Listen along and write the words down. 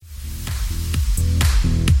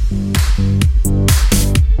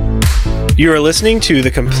You are listening to the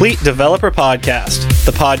Complete Developer Podcast,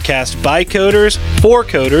 the podcast by coders for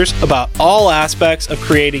coders about all aspects of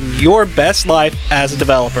creating your best life as a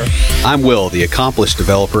developer. I'm Will, the accomplished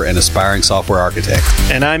developer and aspiring software architect.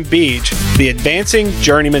 And I'm Beej, the advancing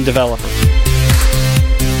journeyman developer.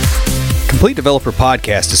 Complete Developer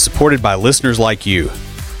Podcast is supported by listeners like you.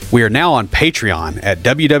 We are now on Patreon at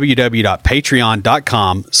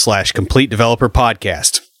www.patreon.com/Complete Developer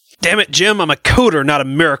Podcast. Damn it, Jim, I'm a coder, not a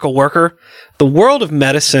miracle worker. The world of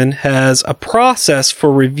medicine has a process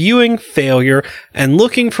for reviewing failure and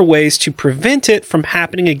looking for ways to prevent it from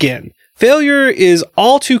happening again. Failure is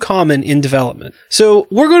all too common in development. So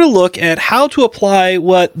we're going to look at how to apply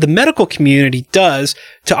what the medical community does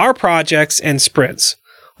to our projects and sprints.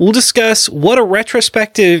 We'll discuss what a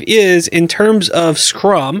retrospective is in terms of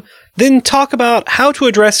Scrum, then talk about how to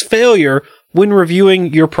address failure when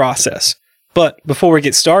reviewing your process. But before we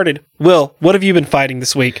get started, Will, what have you been fighting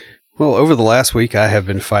this week? Well, over the last week, I have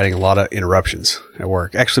been fighting a lot of interruptions at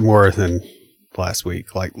work. Actually, more than last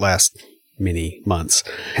week, like last many months.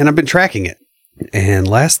 And I've been tracking it. And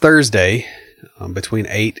last Thursday, between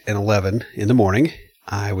 8 and 11 in the morning,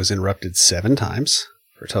 I was interrupted 7 times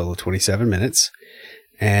for a total of 27 minutes.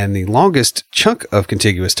 And the longest chunk of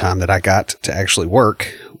contiguous time that I got to actually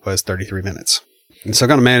work was 33 minutes. And so I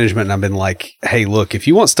got to management and I've been like, hey, look, if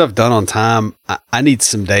you want stuff done on time, I need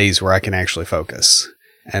some days where I can actually focus.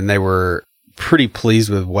 And they were pretty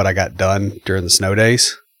pleased with what I got done during the snow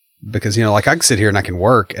days because, you know, like I can sit here and I can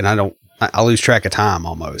work and I lose track of time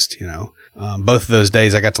almost, you know. Both of those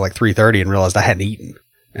days I got to like 3:30 and realized I hadn't eaten.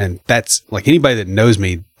 And that's like anybody that knows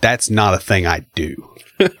me, that's not a thing I do.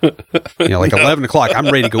 You know, like 11 o'clock,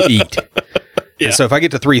 I'm ready to go eat. Yeah. And so if I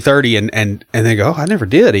get to 3:30 and they go, oh, I never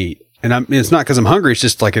did eat. And it's not because I'm hungry. It's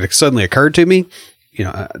just like it suddenly occurred to me. You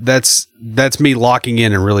know, that's me locking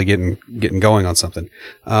in and really getting going on something.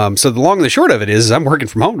 So the long and the short of it is I'm working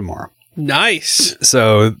from home tomorrow. Nice.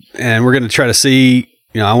 So, and we're going to try to see,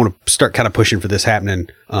 you know, I want to start kind of pushing for this happening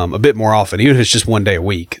a bit more often, even if it's just one day a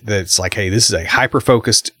week. That's like, hey, this is a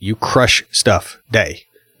hyper-focused, you crush stuff day.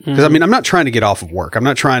 Because, I mean, I'm not trying to get off of work. I'm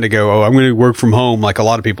not trying to go, oh, I'm going to work from home like a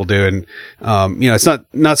lot of people do. And, you know, it's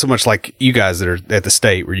not so much like you guys that are at the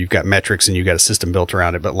state where you've got metrics and you've got a system built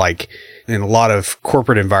around it. But like in a lot of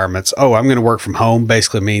corporate environments, oh, I'm going to work from home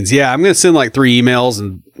basically means, yeah, I'm going to send like 3 emails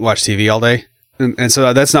and watch TV all day. And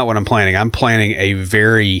so that's not what I'm planning. I'm planning a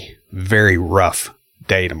very, very rough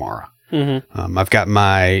day tomorrow. Mm-hmm. I've got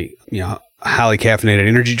my, you know, highly caffeinated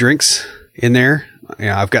energy drinks in there. You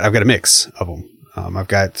know, I've got a mix of them. I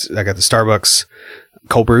got the Starbucks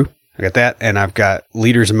cold brew. I got that, and I've got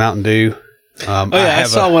liters of Mountain Dew. I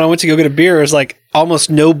saw when I went to go get a beer, there's like almost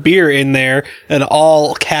no beer in there and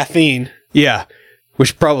all caffeine. Yeah,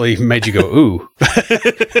 which probably made you go, ooh.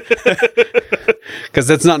 Because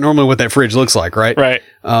that's not normally what that fridge looks like, right? Right.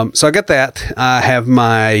 So I got that. I have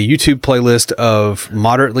my YouTube playlist of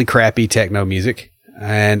moderately crappy techno music,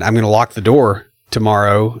 and I'm going to lock the door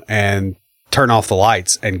tomorrow and turn off the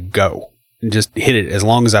lights and go. And just hit it as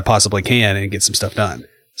long as I possibly can and get some stuff done.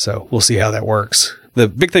 So we'll see how that works. The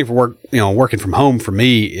big thing for work, you know, working from home for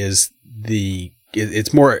me is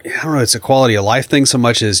it's more, I don't know, it's a quality of life thing so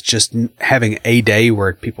much as just having a day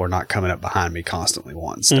where people are not coming up behind me constantly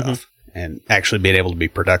wanting stuff and actually being able to be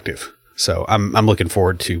productive. So I'm looking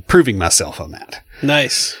forward to proving myself on that.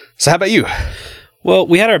 Nice. So how about you? Well,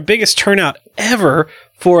 we had our biggest turnout ever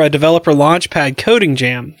for a developer launchpad coding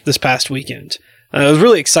jam this past weekend. It was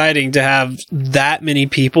really exciting to have that many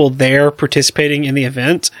people there participating in the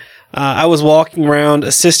event. I was walking around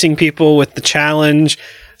assisting people with the challenge,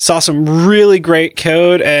 saw some really great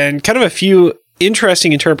code and kind of a few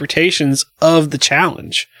interesting interpretations of the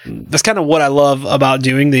challenge. That's kind of what I love about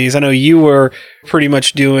doing these. I know you were pretty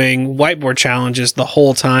much doing whiteboard challenges the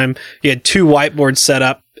whole time. You had 2 whiteboards set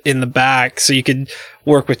up in the back so you could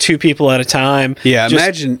work with 2 people at a time. Yeah,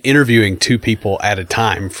 imagine interviewing 2 people at a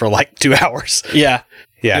time for like 2 hours. Yeah.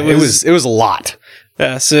 Yeah, it was a lot.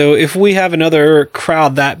 Yeah, so if we have another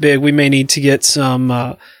crowd that big, we may need to get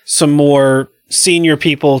some more senior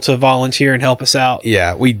people to volunteer and help us out.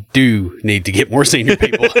 Yeah, we do need to get more senior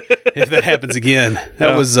people if that happens again.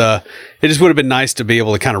 That was it just would have been nice to be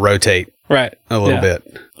able to kind of rotate a little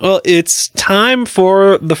bit. Well, it's time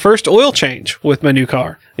for the first oil change with my new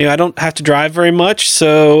car. You know, I don't have to drive very much,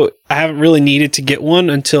 so I haven't really needed to get one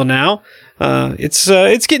until now.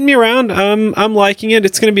 It's getting me around. I'm liking it.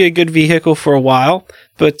 It's going to be a good vehicle for a while.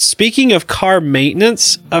 But speaking of car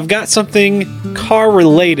maintenance, I've got something car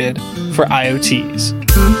related for IoTs.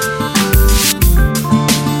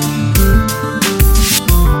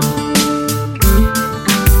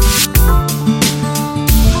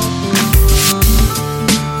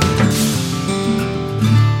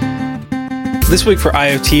 This week for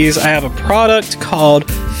IoTs, I have a product called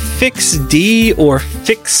FixD or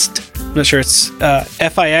Fixed. I'm not sure it's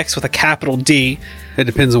F-I-X with a capital D. It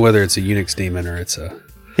depends on whether it's a Unix daemon or it's a...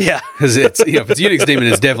 Yeah. Because if it's Unix daemon,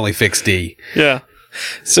 it's definitely FixD. Yeah.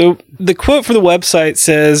 So the quote from the website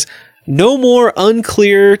says, "No more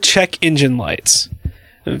unclear check engine lights."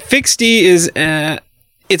 FixD is...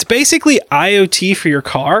 it's basically IoT for your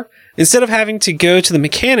car. Instead of having to go to the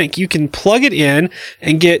mechanic, you can plug it in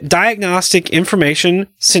and get diagnostic information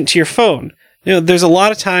sent to your phone. There's a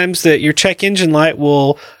lot of times that your check engine light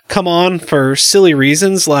will come on for silly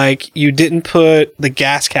reasons, like you didn't put the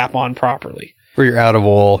gas cap on properly. Or you're out of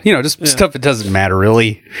oil. Just stuff that doesn't matter,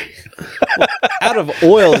 really. Well, out of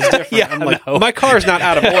oil is different. Yeah, I'm like, my car is not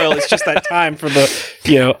out of oil. It's just that time for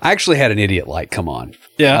the, I actually had an idiot light come on.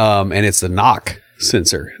 Yeah. And it's the knock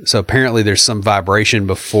sensor. So apparently there's some vibration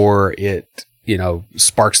before it,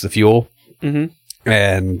 sparks the fuel. Mm-hmm.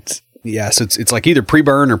 And yeah, so it's like either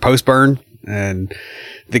pre-burn or post-burn. And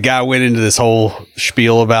the guy went into this whole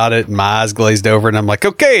spiel about it and my eyes glazed over and I'm like,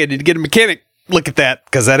 okay, I need to get a mechanic look at that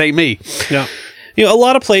because that ain't me. Yeah. A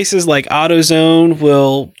lot of places like AutoZone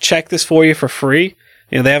will check this for you for free.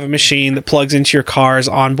 They have a machine that plugs into your car's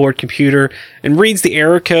onboard computer and reads the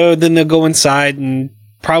error code. Then they'll go inside and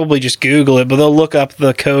probably just Google it, but they'll look up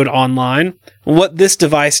the code online. What this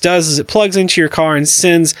device does is it plugs into your car and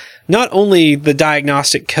sends not only the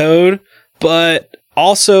diagnostic code, but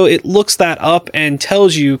also it looks that up and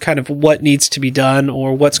tells you kind of what needs to be done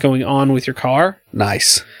or what's going on with your car.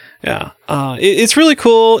 Nice. Yeah. It's really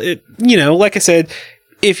cool. Like I said,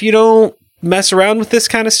 if you don't mess around with this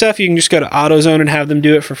kind of stuff, you can just go to AutoZone and have them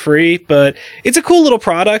do it for free. But it's a cool little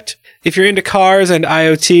product. If you're into cars and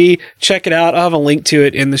IoT, check it out. I'll have a link to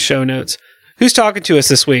it in the show notes. Who's talking to us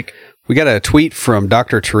this week? We got a tweet from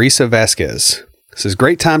Dr. Teresa Vasquez. It says,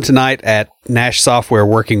 great time tonight at Nash Software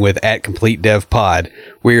working with @CompleteDevPod.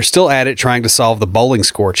 We are still at it trying to solve the bowling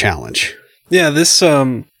score challenge. Yeah, this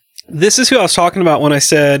is who I was talking about when I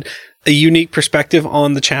said a unique perspective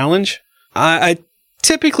on the challenge. I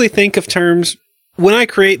typically think of terms, when I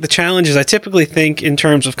create the challenges, I typically think in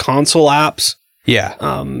terms of console apps. Yeah.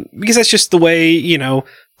 Because that's just the way,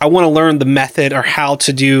 I want to learn the method or how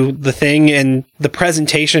to do the thing, and the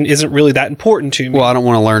presentation isn't really that important to me. Well, I don't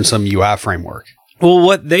want to learn some UI framework. Well,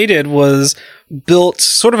 what they did was built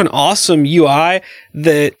sort of an awesome UI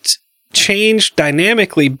that changed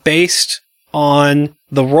dynamically based on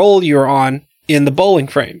the roll you're on in the bowling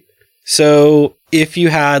frame. So if you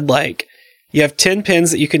had you have 10 pins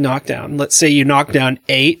that you can knock down. Let's say you knock down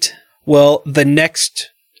 8. Well, the next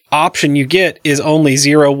option you get is only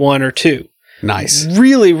 0, 1, or 2. Nice.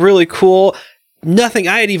 Really, really cool. Nothing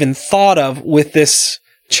I had even thought of with this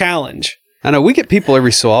challenge. I know we get people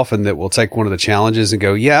every so often that will take one of the challenges and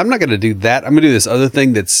go, yeah, I'm not going to do that. I'm going to do this other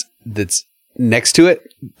thing that's next to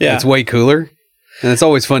it. Yeah. It's way cooler. And it's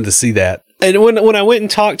always fun to see that. And when I went and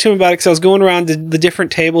talked to him about it, because I was going around the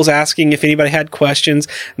different tables asking if anybody had questions,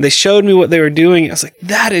 and they showed me what they were doing, I was like,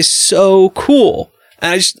 that is so cool.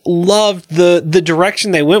 And I just loved the direction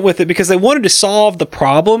they went with it, because they wanted to solve the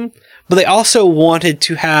problem, but they also wanted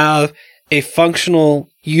to have a functional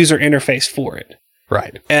user interface for it.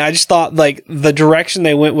 Right. And I just thought the direction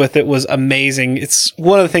they went with it was amazing. It's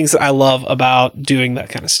one of the things that I love about doing that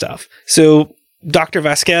kind of stuff. So Dr.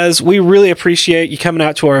 Vasquez, we really appreciate you coming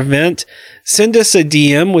out to our event. Send us a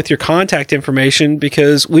DM with your contact information,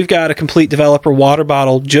 because we've got a Complete Developer water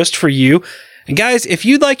bottle just for you. And guys, if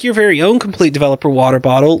you'd like your very own Complete Developer water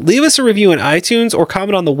bottle, leave us a review on iTunes or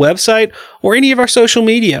comment on the website or any of our social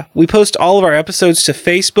media. We post all of our episodes to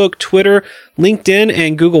Facebook, Twitter, LinkedIn,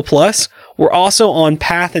 and Google+. We're also on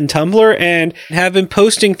Path and Tumblr and have been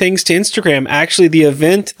posting things to Instagram. Actually, the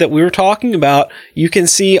event that we were talking about, you can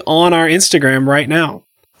see on our Instagram right now.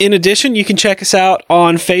 In addition, you can check us out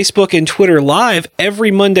on Facebook and Twitter live every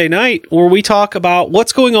Monday night, where we talk about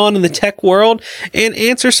what's going on in the tech world and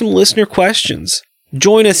answer some listener questions.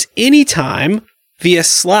 Join us anytime via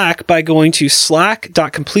Slack by going to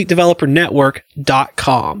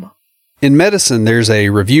slack.completedevelopernetwork.com. In medicine, there's a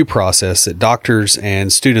review process that doctors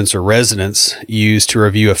and students or residents use to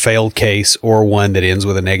review a failed case or one that ends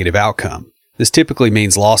with a negative outcome. This typically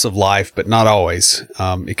means loss of life, but not always.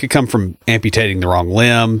 It could come from amputating the wrong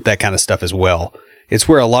limb, that kind of stuff as well. It's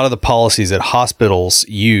where a lot of the policies that hospitals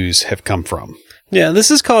use have come from. Yeah,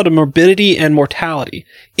 this is called a morbidity and mortality.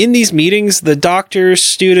 In these meetings, the doctors,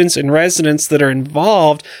 students, and residents that are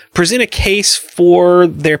involved present a case for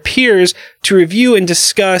their peers to review and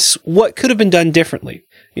discuss what could have been done differently.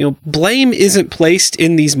 Blame isn't placed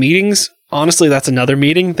in these meetings. Honestly, that's another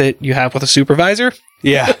meeting that you have with a supervisor.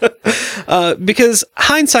 Yeah. Because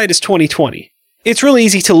hindsight is 20/20. it's really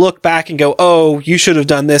easy to look back and go, oh, you should have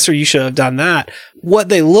done this or you should have done that. What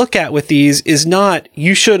they look at with these is not,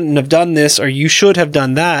 you shouldn't have done this or you should have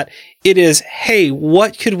done that. It is, hey,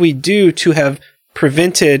 what could we do to have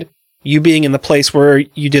prevented you being in the place where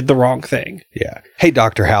you did the wrong thing? Yeah. Hey,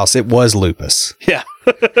 Dr. House, it was lupus. Yeah.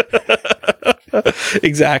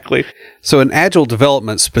 Exactly. So in Agile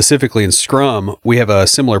development, specifically in Scrum, we have a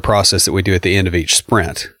similar process that we do at the end of each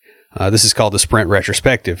sprint. This is called the sprint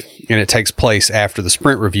retrospective, and it takes place after the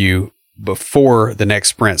sprint review before the next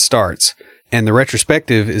sprint starts. And the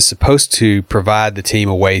retrospective is supposed to provide the team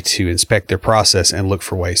a way to inspect their process and look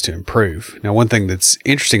for ways to improve. Now, one thing that's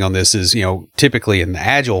interesting on this is, typically in the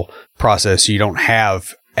Agile process, you don't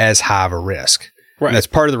have as high of a risk. Right. And that's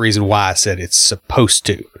part of the reason why I said it's supposed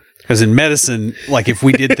to. Because in medicine, like if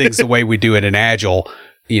we did things the way we do it in Agile,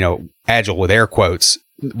 Agile with air quotes,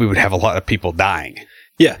 we would have a lot of people dying.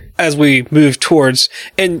 Yeah, as we move towards,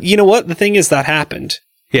 and you know what? The thing is that happened.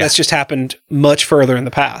 Yeah. That's just happened much further in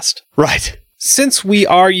the past. Right. Since we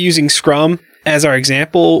are using Scrum as our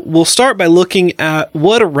example, we'll start by looking at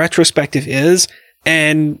what a retrospective is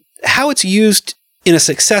and how it's used in a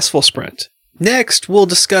successful sprint. Next, we'll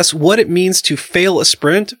discuss what it means to fail a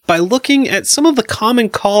sprint by looking at some of the common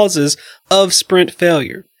causes of sprint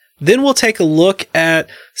failure. Then we'll take a look at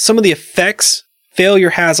some of the effects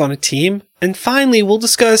failure has on a team. And finally, we'll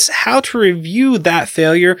discuss how to review that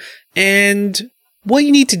failure and what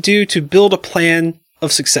you need to do to build a plan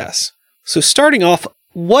of success. So starting off,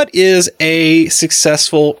 what is a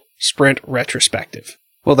successful sprint retrospective?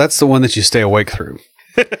 Well, that's the one that you stay awake through.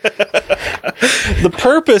 The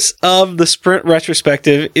purpose of the sprint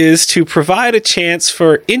retrospective is to provide a chance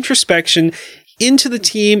for introspection into the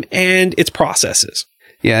team and its processes.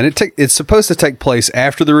 Yeah, and it's supposed to take place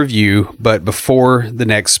after the review, but before the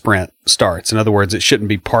next sprint starts. In other words, it shouldn't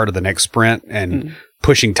be part of the next sprint and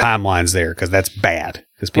pushing timelines there, because that's bad,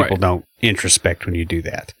 because people don't introspect when you do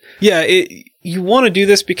that. Yeah, you want to do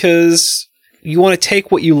this because you want to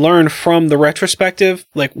take what you learned from the retrospective,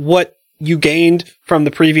 like what you gained from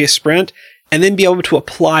the previous sprint, and then be able to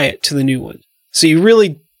apply it to the new one. So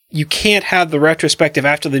you can't have the retrospective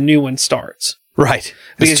after the new one starts. Right.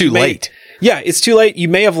 It's too late. Yeah, it's too late. You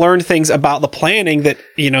may have learned things about the planning that,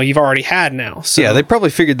 you've already had now. So. Yeah, they probably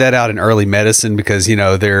figured that out in early medicine because,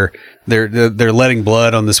 they're letting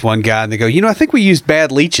blood on this one guy and they go, I think we used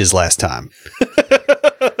bad leeches last time.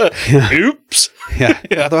 Oops. Yeah.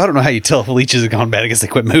 Although I don't know how you tell if leeches have gone bad. I guess they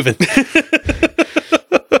quit moving.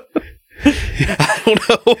 I don't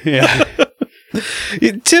know. Yeah.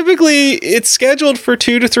 Typically, it's scheduled for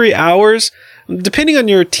 2 to 3 hours, depending on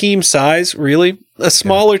your team size, really. A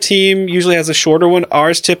smaller team usually has a shorter one.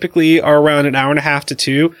 Ours typically are around an hour and a half to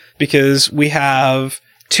 2 because we have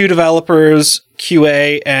 2 developers,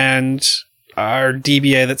 QA, and our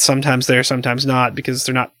DBA that's sometimes there, sometimes not, because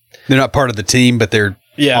they're not part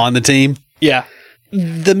Yeah.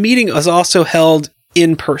 The meeting is also held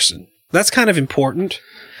in person. That's kind of important.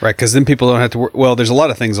 Right, because then people don't have to worry. Well, there's a lot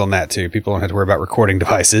of things on that, too. People don't have to worry about recording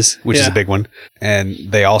devices, which is a big one. And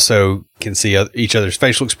they also can see each other's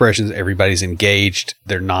facial expressions. Everybody's engaged.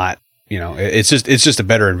 They're not, it's just a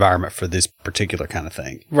better environment for this particular kind of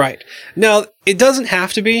thing. Right. Now, it doesn't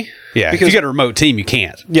have to be. Yeah, because if you got a remote team, you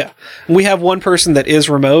can't. Yeah. We have one person that is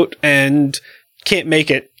remote and can't make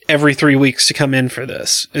it every 3 weeks to come in for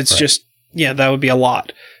this. It's just, that would be a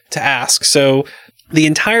lot to ask. So the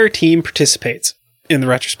entire team participates in the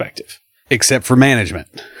retrospective. Except for management.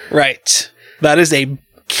 Right. That is a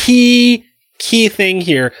key thing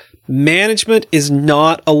here. Management is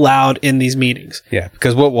not allowed in these meetings. Yeah,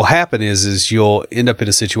 because what will happen is you'll end up in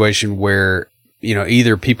a situation where,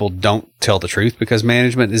 either people don't tell the truth because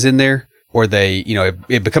management is in there, or they,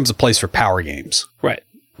 it becomes a place for power games. Right.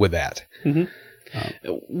 With that. Mm-hmm.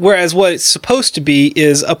 Whereas what it's supposed to be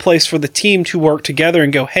is a place for the team to work together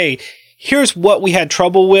and go, hey, here's what we had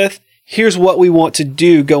trouble with. Here's what we want to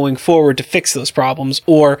do going forward to fix those problems.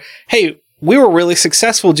 Or, hey, we were really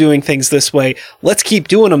successful doing things this way. Let's keep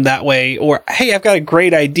doing them that way. Or, hey, I've got a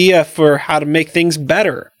great idea for how to make things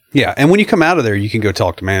better. Yeah. And when you come out of there, you can go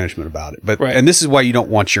talk to management about it. And this is why you don't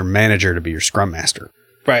want your manager to be your Scrum Master.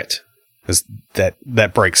 Right. Because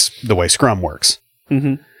that breaks the way Scrum works.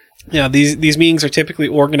 Mm-hmm. Yeah. These meetings are typically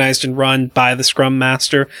organized and run by the Scrum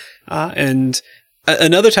Master. And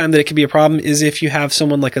another time that it can be a problem is if you have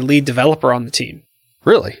someone like a lead developer on the team.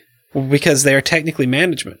 Really? Because they are technically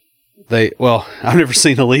management. I've never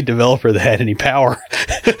seen a lead developer that had any power.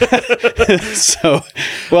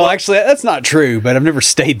 Actually, that's not true, but I've never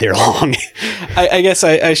stayed there long. I guess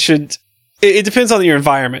I should. It depends on your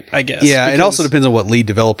environment, I guess. Yeah, it also depends on what lead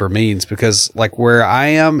developer means, because like where I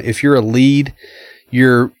am, if you're a lead,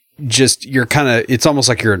 you're just, it's almost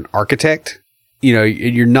like you're an architect. You know,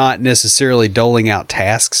 you're not necessarily doling out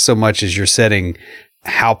tasks so much as you're setting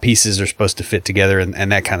how pieces are supposed to fit together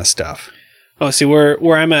and that kind of stuff. Oh, see,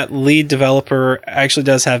 where I'm at, lead developer actually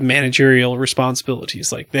does have managerial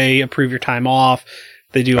responsibilities. Like they approve your time off.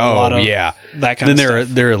 They do a lot of that kind of stuff.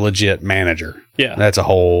 Then they're a legit manager. Yeah. That's a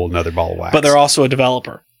whole nother ball of wax. But they're also a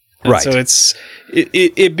developer. And right. So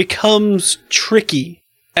it becomes tricky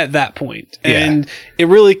at that point. And it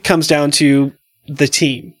really comes down to the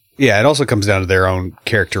team. Yeah, it also comes down to their own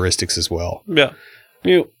characteristics as well. Yeah.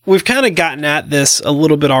 You know, we've kind of gotten at this a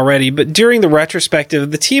little bit already, but during the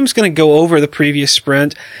retrospective, the team's going to go over the previous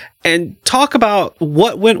sprint and talk about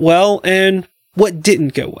what went well and what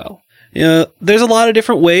didn't go well. You know, there's a lot of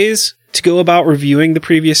different ways to go about reviewing the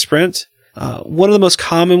previous sprint. One of the most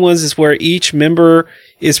common ones is where each member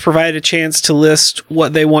is provided a chance to list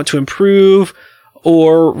what they want to improve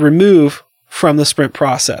or remove from the sprint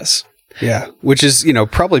process. Yeah, which is, you know,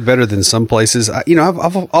 probably better than some places. I've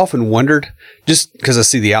often wondered, just because I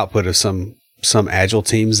see the output of some Agile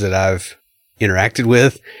teams that I've interacted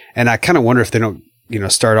with, and I kind of wonder if they don't, you know,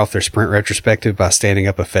 start off their sprint retrospective by standing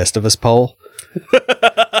up a Festivus poll.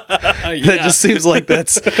 That just seems like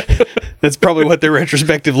that's probably what their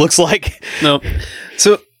retrospective looks like. No.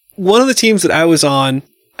 So one of the teams that I was on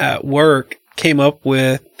at work came up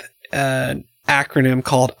with an acronym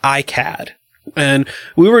called ICAD. And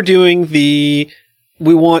we were doing what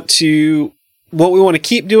we want to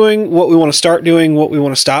keep doing, what we want to start doing, what we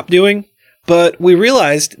want to stop doing. But we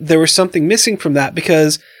realized there was something missing from that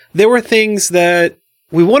because there were things that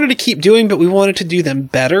we wanted to keep doing, but we wanted to do them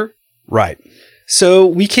better. Right. So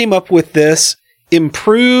we came up with this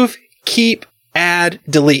improve, keep, add,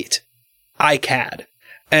 delete, ICAD.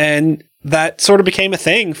 And that sort of became a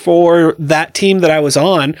thing for that team that I was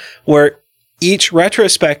on, where each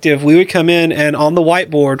retrospective, we would come in and on the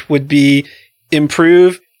whiteboard would be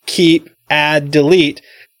improve, keep, add, delete.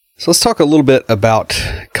 So let's talk a little bit about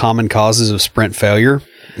common causes of sprint failure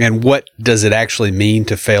and what does it actually mean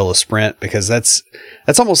to fail a sprint? Because that's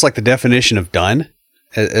almost like the definition of done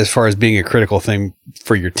as far as being a critical thing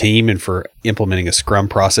for your team and for implementing a Scrum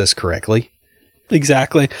process correctly.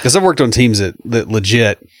 Exactly. Because I've worked on teams that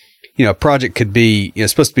legit, you know, a project could be, you know,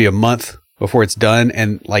 supposed to be a month before it's done,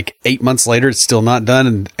 and like 8 months later, it's still not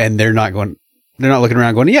done, and they're not looking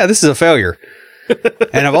around going, yeah, this is a failure.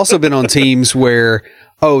 And I've also been on teams where,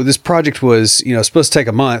 this project was, you know, supposed to take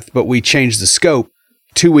a month, but we changed the scope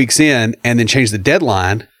 2 weeks in and then changed the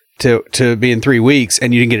deadline to be in 3 weeks,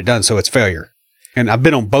 and you didn't get it done, so it's failure. And I've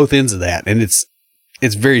been on both ends of that, and it's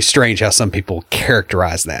very strange how some people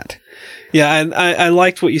characterize that. Yeah, and I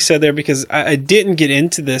liked what you said there because I didn't get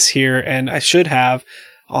into this here, and I should have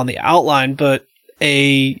on the outline, but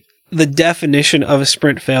the definition of a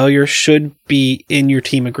sprint failure should be in your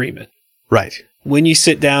team agreement. Right. When you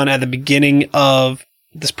sit down at the beginning of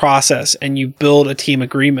this process and you build a team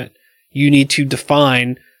agreement, you need to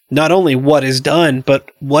define not only what is done, but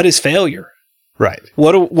what is failure. Right.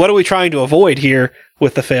 What are we trying to avoid here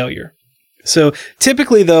with the failure? So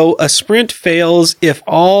typically, though, a sprint fails if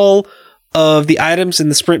all of the items in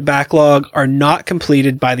the sprint backlog are not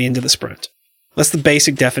completed by the end of the sprint. That's the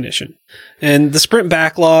basic definition. And the sprint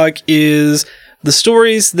backlog is the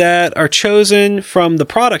stories that are chosen from the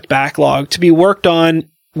product backlog to be worked on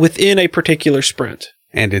within a particular sprint.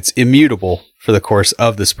 And it's immutable for the course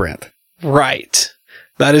of the sprint. Right.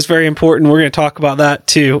 That is very important. We're going to talk about that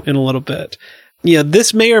too in a little bit. You know,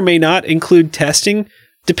 this may or may not include testing,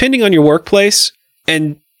 depending on your workplace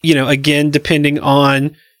and, you know, again, depending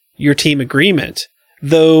on your team agreement.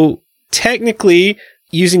 Though technically,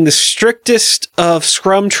 using the strictest of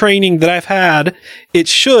Scrum training that I've had, it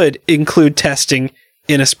should include testing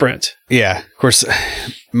in a sprint. Yeah. Of course,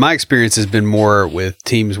 my experience has been more with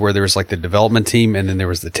teams where there was like the development team and then there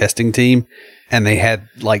was the testing team, and they had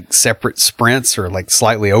like separate sprints or like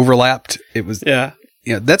slightly overlapped. It was,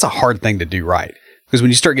 you know, that's a hard thing to do right. Because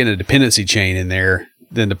when you start getting a dependency chain in there,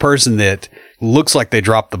 then the person that looks like they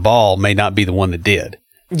dropped the ball may not be the one that did.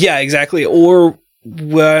 Yeah, exactly. Or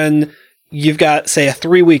when you've got, say, a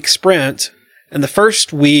 3-week sprint, and the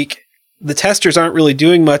first week, the testers aren't really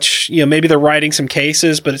doing much. You know, maybe they're writing some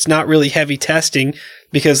cases, but it's not really heavy testing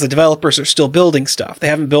because the developers are still building stuff. They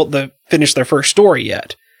haven't finished their first story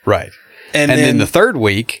yet. Right. And then the third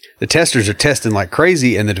week, the testers are testing like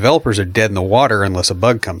crazy, and the developers are dead in the water unless a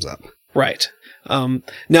bug comes up. Right.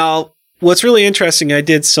 Now, what's really interesting, I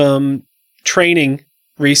did some training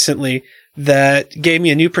recently that gave me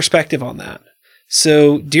a new perspective on that.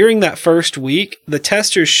 So during that first week, the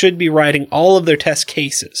testers should be writing all of their test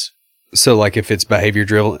cases. So like if it's behavior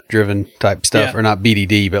driven type stuff, or not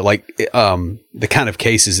BDD, but like the kind of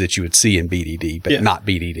cases that you would see in BDD, but not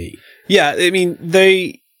BDD. Yeah, I mean,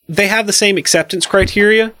 they have the same acceptance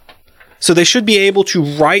criteria, so they should be able to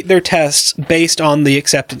write their tests based on the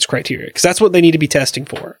acceptance criteria, because that's what they need to be testing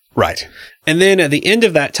for. Right. And then at the end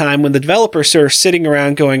of that time, when the developers are sitting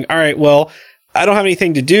around going, all right, well, I don't have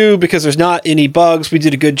anything to do because there's not any bugs. We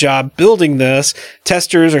did a good job building this.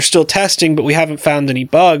 Testers are still testing, but we haven't found any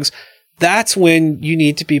bugs. That's when you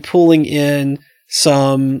need to be pulling in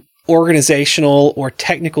some organizational or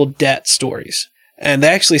technical debt stories. And they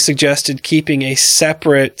actually suggested keeping a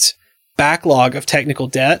separate backlog of technical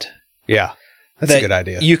debt. Yeah, that's a good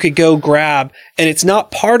idea. You could go grab, and it's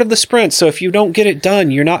not part of the sprint. So if you don't get it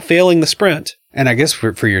done, you're not failing the sprint. And I guess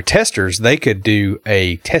for your testers, they could do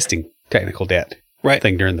a testing technical debt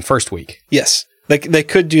thing during the first week. Yes, they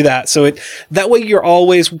could do that. So that way you're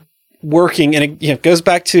always working, and it goes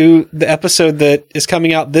back to the episode that is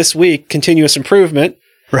coming out this week, continuous improvement.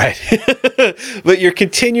 Right. But you're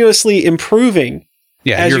continuously improving.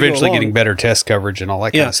 Yeah, you're eventually getting better test coverage and all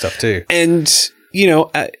that kind of stuff too. And,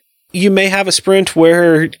 you may have a sprint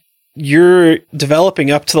where you're developing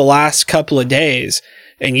up to the last couple of days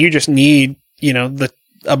and you just need,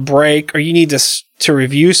 a break, or you need to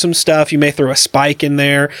review some stuff. You may throw a spike in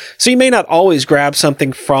there. So you may not always grab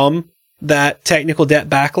something from that technical debt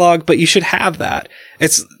backlog, but you should have that.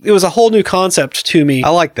 It was a whole new concept to me. I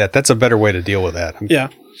like that. That's a better way to deal with that. I'm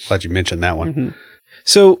glad you mentioned that one. Mm-hmm.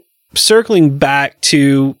 So circling back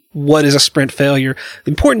to what is a sprint failure,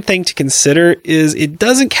 the important thing to consider is it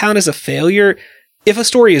doesn't count as a failure if a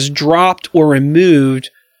story is dropped or removed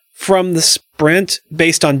from the sprint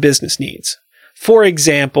based on business needs. For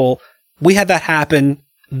example, we had that happen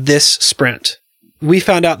this sprint. We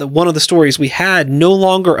found out that one of the stories we had no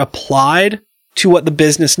longer applied to what the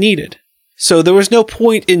business needed. So there was no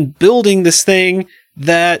point in building this thing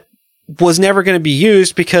that was never going to be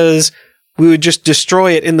used because we would just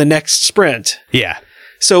destroy it in the next sprint. Yeah.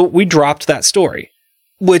 So we dropped that story,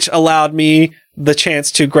 which allowed me the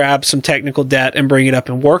chance to grab some technical debt and bring it up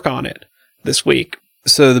and work on it this week.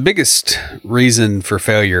 So the biggest reason for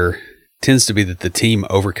failure tends to be that the team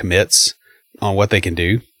overcommits on what they can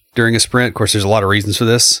do during a sprint. Of course, there's a lot of reasons for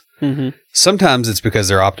this. Mm-hmm. Sometimes it's because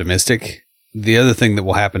they're optimistic. The other thing that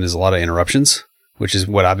will happen is a lot of interruptions, which is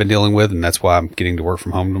what I've been dealing with, and that's why I'm getting to work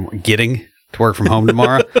from home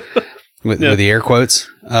tomorrow with the air quotes.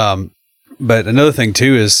 But another thing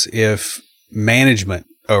too is if management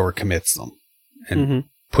overcommits them and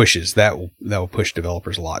pushes, that will push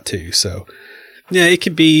developers a lot too. So yeah, it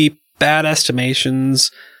could be bad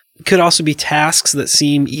estimations. It could also be tasks that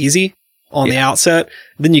seem easy on the outset.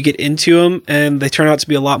 Then you get into them and they turn out to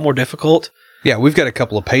be a lot more difficult. Yeah, we've got a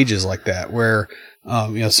couple of pages like that where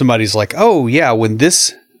somebody's like, oh yeah, when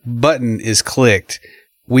this button is clicked,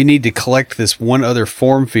 we need to collect this one other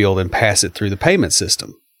form field and pass it through the payment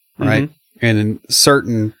system, right? Mm-hmm. And in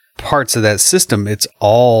certain parts of that system, it's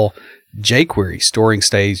all jQuery storing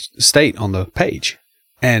state on the page.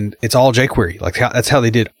 And it's all jQuery. That's how they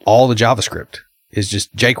did all the JavaScript, is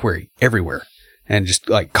just jQuery everywhere. And just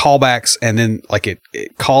like callbacks, and then like it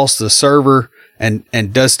calls the server and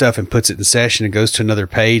does stuff and puts it in session and goes to another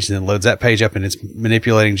page and then loads that page up and it's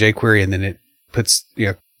manipulating jQuery, and then it puts,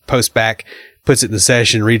 posts back, puts it in the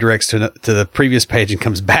session, redirects to the previous page and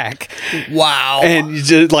comes back. Wow. And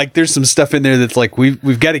just, there's some stuff in there that's like,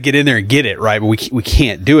 we've got to get in there and get it right, but we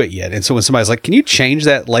can't do it yet. And so when somebody's like, can you change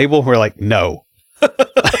that label? We're like, no.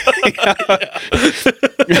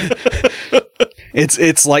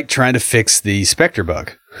 It's like trying to fix the Spectre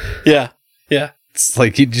bug. Yeah. Yeah. It's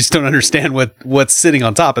like you just don't understand what's sitting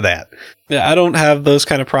on top of that. Yeah, I don't have those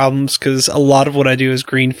kind of problems because a lot of what I do is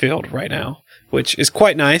greenfield right now, which is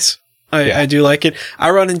quite nice. I do like it. I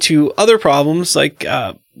run into other problems, like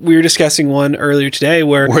we were discussing one earlier today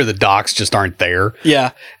where the docs just aren't there.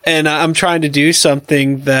 Yeah, and I'm trying to do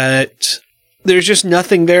something that there's just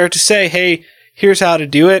nothing there to say, hey, here's how to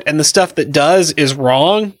do it, and the stuff that does is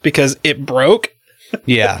wrong because it broke.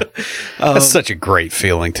 Yeah, that's such a great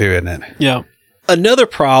feeling too, isn't it? Yeah. Another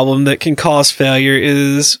problem that can cause failure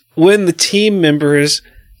is when the team members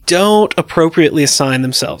don't appropriately assign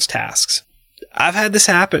themselves tasks. I've had this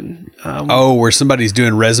happen. Where somebody's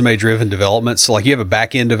doing resume-driven development. So, like, you have a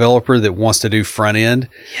back-end developer that wants to do front-end,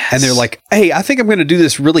 and they're like, hey, I think I'm going to do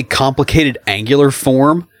this really complicated Angular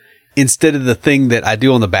form instead of the thing that I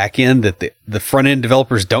do on the back-end that the front-end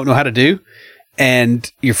developers don't know how to do. And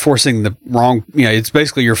you're forcing the wrong, it's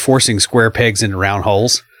basically you're forcing square pegs into round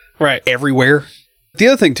holes. Right. Everywhere. The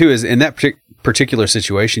other thing, too, is in that particular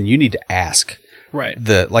situation, you need to ask. Right.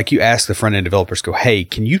 You ask the front-end developers, go, hey,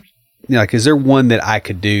 can you, is there one that I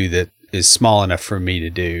could do that is small enough for me to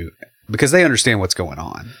do because they understand what's going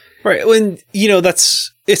on. Right. When,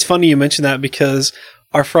 it's funny you mention that because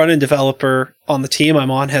our front end developer on the team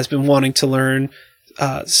I'm on has been wanting to learn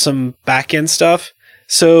some back end stuff.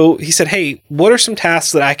 So he said, hey, what are some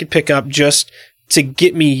tasks that I could pick up just to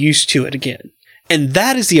get me used to it again? And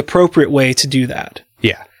that is the appropriate way to do that.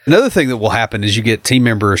 Yeah. Another thing that will happen is you get team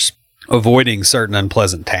members avoiding certain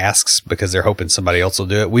unpleasant tasks because they're hoping somebody else will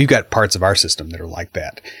do it. We've got parts of our system that are like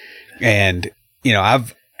that. And, I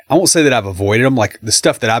won't say that I've avoided them. Like the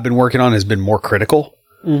stuff that I've been working on has been more critical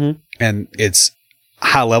and it's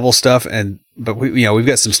high level stuff. But we've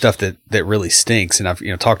got some stuff that really stinks. And I've,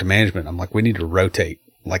 talked to management. I'm like, we need to rotate.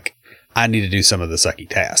 Like I need to do some of the sucky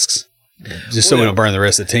tasks just so we don't burn the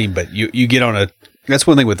rest of the team. But you get on that's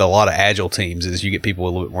one thing with a lot of agile teams is you get people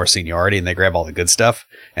with a little bit more seniority and they grab all the good stuff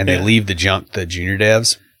and they leave the junk to junior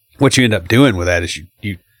devs. What you end up doing with that is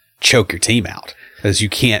you choke your team out because you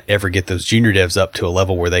can't ever get those junior devs up to a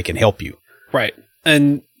level where they can help you. Right.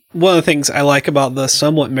 And one of the things I like about the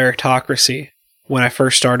somewhat meritocracy when I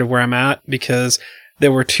first started where I'm at, because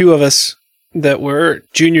there were two of us that were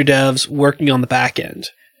junior devs working on the back end.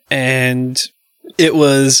 And it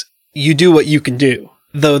was, you do what you can do.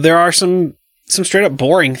 Though there are some straight up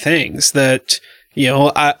boring things that,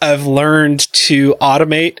 I've learned to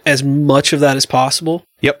automate as much of that as possible.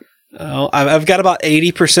 Yep. I've got about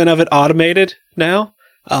 80% of it automated now.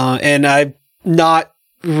 And I'm not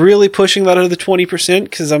really pushing that other 20%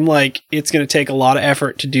 because I'm like, it's going to take a lot of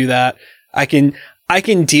effort to do that. I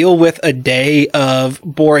can deal with a day of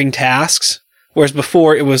boring tasks, whereas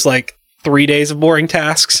before it was like 3 days of boring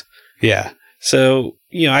tasks. Yeah. So,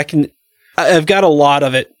 I've got a lot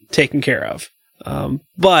of it taken care of.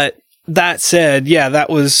 But that said, that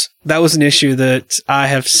was an issue that I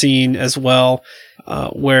have seen as well,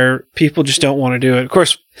 where people just don't want to do it. Of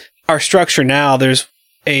course, our structure now, there's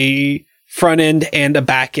a front end and a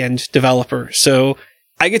back end developer. So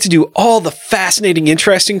I get to do all the fascinating,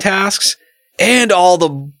 interesting tasks and all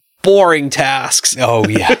the boring tasks. Oh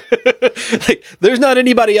yeah. Like there's not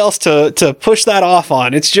anybody else to push that off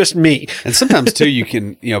on. It's just me. And sometimes too, you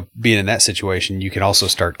can, being in that situation, you can also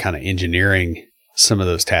start kind of engineering some of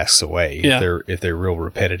those tasks away if they're real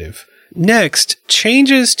repetitive. Next,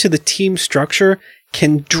 changes to the team structure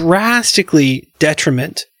can drastically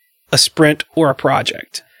detriment a sprint or a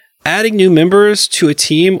project. Adding new members to a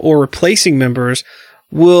team or replacing members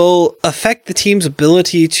will affect the team's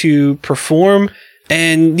ability to perform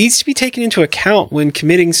and needs to be taken into account when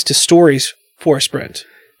committing to stories for a sprint.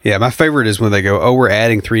 Yeah, my favorite is when they go, oh, we're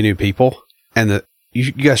adding 3 new people, and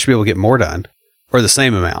you guys should be able to get more done, or the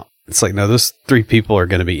same amount. It's like, no, those 3 people are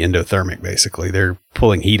going to be endothermic, basically. They're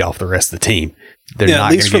pulling heat off the rest of the team. They're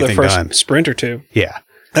not going to get anything done. At least for the first sprint or two. Yeah.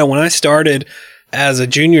 Now, when I started as a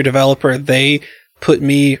junior developer, they put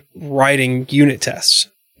me writing unit tests.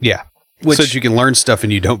 Yeah. So that you can learn stuff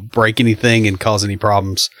and you don't break anything and cause any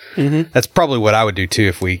problems. Mm-hmm. That's probably what I would do too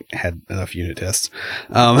if we had enough unit tests.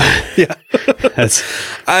 Yeah.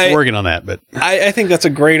 Working on that. But I think that's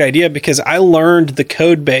a great idea because I learned the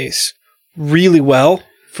code base really well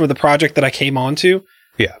for the project that I came onto.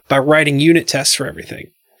 Yeah. By writing unit tests for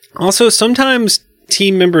everything. Also, sometimes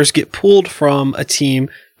team members get pulled from a team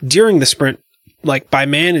during the sprint, like by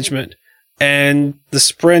management, and the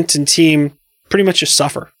sprint and team pretty much just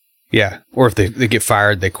suffer. Yeah. Or if they get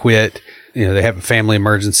fired, they quit, they have a family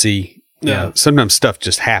emergency. Yeah. Sometimes stuff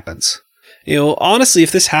just happens. Honestly,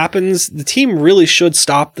 if this happens, the team really should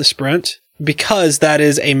stop the sprint because that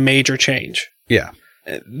is a major change. Yeah.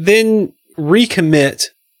 Then recommit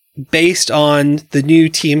based on the new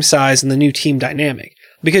team size and the new team dynamic.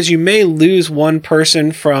 Because you may lose one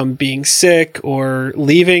person from being sick or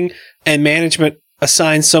leaving and management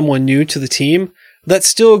assigns someone new to the team. That's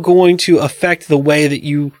still going to affect the way that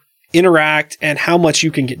you interact and how much you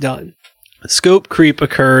can get done. Scope creep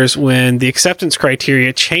occurs when the acceptance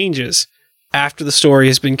criteria changes after the story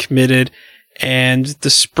has been committed and the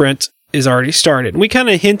sprint is already started. We kind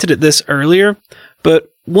of hinted at this earlier,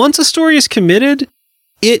 but once a story is committed,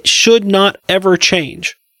 it should not ever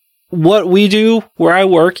change. What we do where I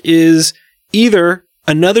work is either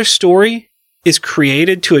another story is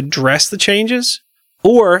created to address the changes,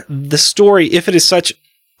 or the story, if it is such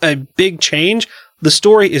a big change, the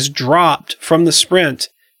story is dropped from the sprint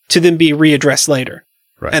to then be readdressed later.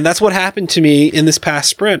 Right. And that's what happened to me in this past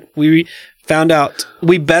sprint. We found out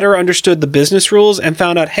we better understood the business rules and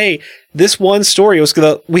found out, hey, this one story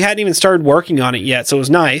we hadn't even started working on it yet, so it was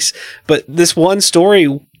nice. But this one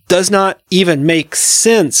story does not even make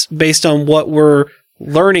sense based on what we're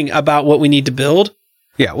learning about what we need to build.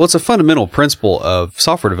 Yeah, well, it's a fundamental principle of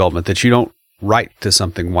software development that you don't write to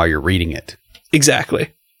something while you're reading it.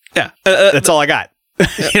 Exactly. Yeah. That's all I got.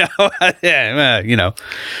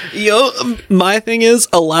 My thing is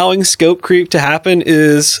allowing scope creep to happen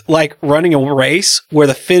is like running a race where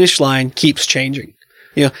the finish line keeps changing.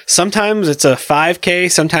 Sometimes it's a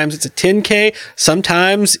 5K, sometimes it's a 10K,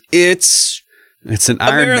 sometimes it's an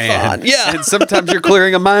Ironman. Yeah. And sometimes you're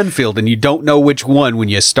clearing a minefield and you don't know which one when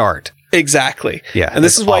you start. Exactly. Yeah. And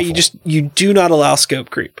this is why you do not allow scope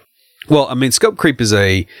creep. Well, I mean, scope creep is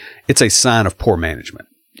a sign of poor management.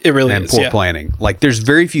 It really and is. poor planning. Like, there's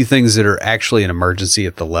very few things that are actually an emergency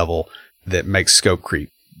at the level that makes scope creep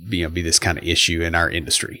be this kind of issue in our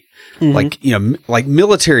industry. Mm-hmm. Like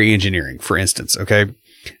military engineering, for instance, okay?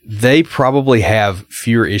 They probably have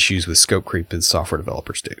fewer issues with scope creep than software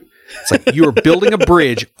developers do. It's like you are building a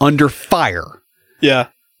bridge under fire. Yeah.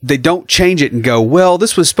 They don't change it and go, well,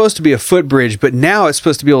 this was supposed to be a footbridge, but now it's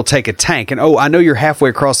supposed to be able to take a tank. And, oh, I know you're halfway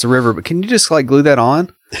across the river, but can you just glue that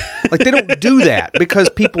on? Like, they don't do that because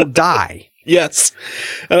people die. Yes.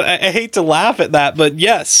 I hate to laugh at that, but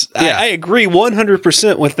yes, yeah. I agree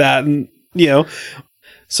 100% with that. And,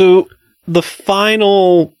 so the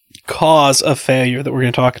final cause of failure that we're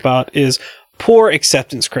going to talk about is poor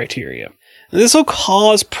acceptance criteria. This will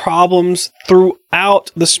cause problems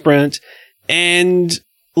throughout the sprint and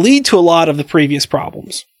lead to a lot of the previous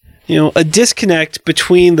problems. A disconnect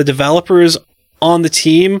between the developers on the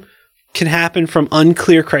team can happen from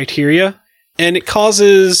unclear criteria, and it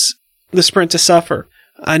causes the sprint to suffer.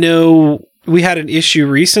 I know we had an issue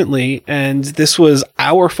recently, and this was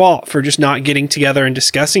our fault for just not getting together and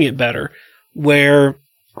discussing it better, where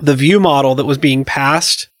the view model that was being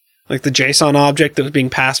passed, like the JSON object that was being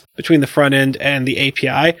passed between the front end and the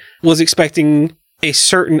API, was expecting a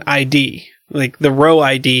certain ID, like the row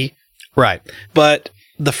ID. Right. But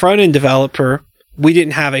the front end developer, we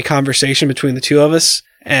didn't have a conversation between the two of us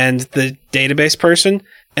and the database person.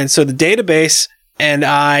 And so the database and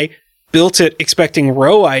I built it expecting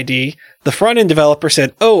row ID. The front end developer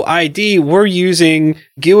said, oh, ID, we're using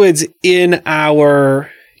GUIDs in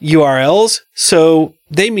our URLs. So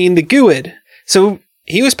they mean the GUID. So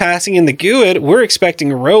he was passing in the GUID. We're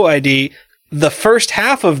expecting row ID. The first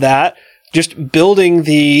half of that, just building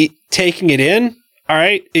taking it in. All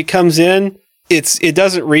right. It comes in. It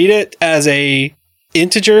doesn't read it as a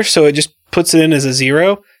integer. So it just puts it in as a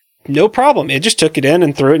 0. No problem. It just took it in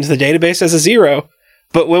and threw it into the database as a 0.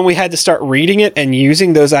 But when we had to start reading it and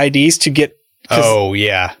using those IDs to get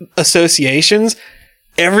associations,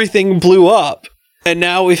 everything blew up. And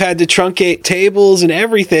now we've had to truncate tables and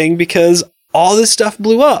everything because all this stuff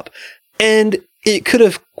blew up. And it could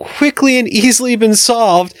have quickly and easily been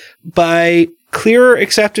solved by clearer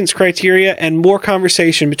acceptance criteria and more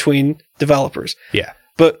conversation between developers. Yeah.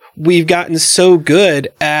 But we've gotten so good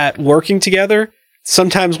at working together,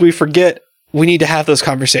 sometimes we forget we need to have those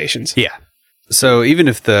conversations. Yeah. So even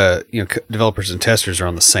if the developers and testers are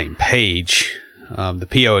on the same page, the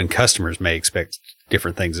PO and customers may expect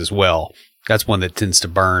different things as well. That's one that tends to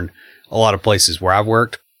burn a lot of places where I've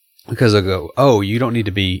worked because they'll go, oh, you don't need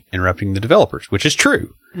to be interrupting the developers, which is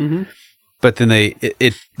true. Mm-hmm. But then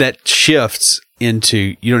that shifts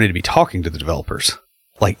into you don't need to be talking to the developers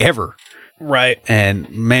like ever. Right. And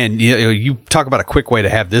man, you talk about a quick way to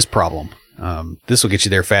have this problem. This will get you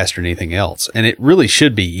there faster than anything else. And it really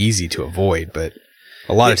should be easy to avoid, but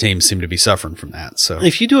a lot of teams seem to be suffering from that. So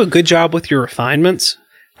if you do a good job with your refinements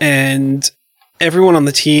and everyone on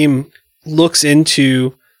the team looks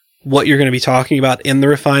into what you're going to be talking about in the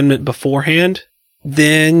refinement beforehand,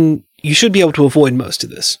 then you should be able to avoid most of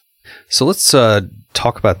this. So let's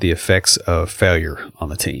talk about the effects of failure on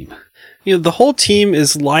the team. The whole team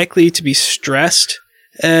is likely to be stressed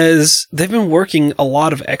as they've been working a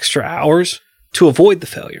lot of extra hours to avoid the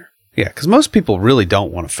failure. Yeah, because most people really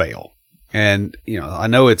don't want to fail. And, I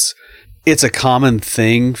know it's a common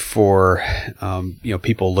thing for,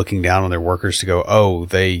 people looking down on their workers to go, oh,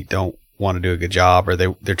 they don't want to do a good job, or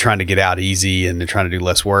they're trying to get out easy and they're trying to do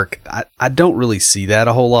less work. I don't really see that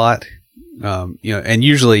a whole lot. And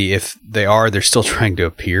usually if they are, they're still trying to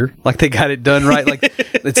appear like they got it done right. Like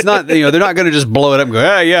it's not, they're not going to just blow it up and go,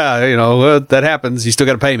 hey, yeah, that happens. You still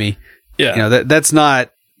got to pay me. Yeah.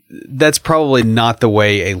 That's probably not the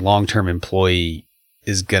way a long-term employee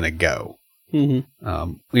is going to go.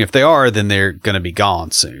 Mm-hmm. If they are, then they're going to be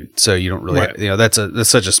gone soon. So you don't really, right. That's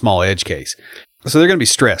such a small edge case. So they're going to be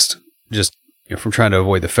stressed just from trying to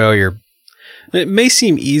avoid the failure. It may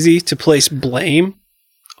seem easy to place blame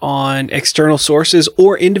on external sources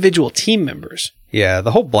or individual team members. Yeah, the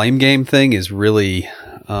whole blame game thing is really,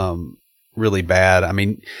 really bad. I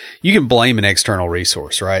mean, you can blame an external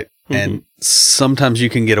resource, right? Mm-hmm. And sometimes you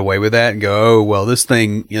can get away with that and go, oh, well, this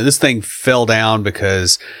thing fell down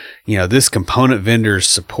because, this component vendor's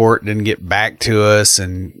support didn't get back to us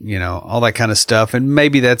and, all that kind of stuff. And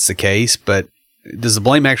maybe that's the case, but does the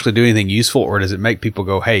blame actually do anything useful, or does it make people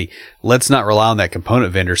go, hey, let's not rely on that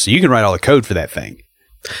component vendor so you can write all the code for that thing?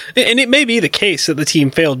 And it may be the case that the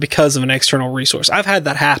team failed because of an external resource. I've had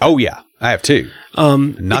that happen. Oh, yeah, I have too.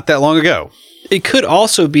 Not that long ago. It could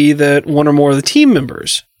also be that one or more of the team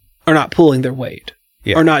members are not pulling their weight,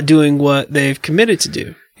 are not doing what they've committed to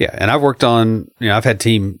do. Yeah, and I've worked on, I've had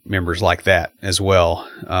team members like that as well.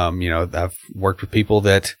 I've worked with people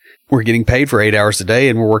that were getting paid for 8 hours a day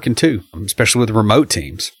and we're working 2, especially with remote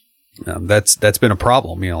teams. That's been a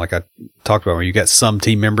problem. Like I talked about, where you got some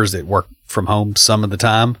team members that work from home some of the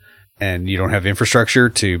time and you don't have infrastructure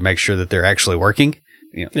to make sure that they're actually working.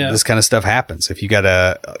 This kind of stuff happens. If you got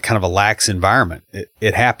a kind of a lax environment,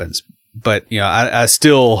 it happens. But, I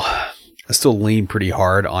still lean pretty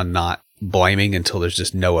hard on not blaming until there's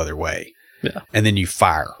just no other way. Yeah. And then you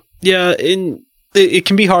fire. Yeah. And it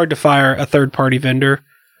can be hard to fire a third party vendor.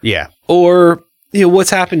 Yeah. Or, what's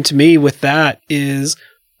happened to me with that is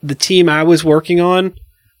the team I was working on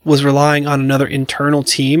was relying on another internal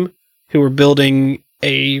team who were building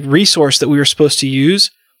a resource that we were supposed to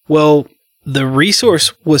use. Well, the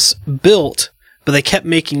resource was built, but they kept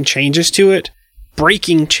making changes to it,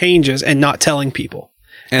 breaking changes and not telling people.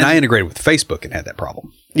 And I integrated with Facebook and had that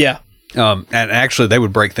problem. Yeah. And actually they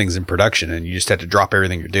would break things in production and you just had to drop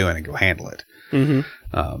everything you're doing and go handle it.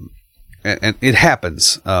 Mm-hmm. And it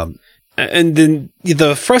happens. And then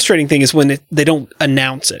the frustrating thing is when they don't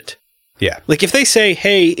announce it. Yeah. Like if they say,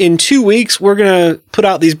 hey, in 2 weeks, we're going to put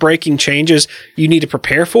out these breaking changes. You need to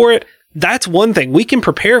prepare for it. That's one thing. We can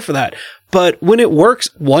prepare for that. But when it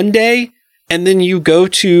works one day and then you go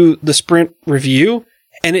to the sprint review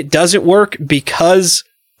and it doesn't work because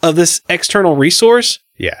of this external resource.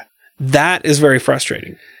 Yeah. That is very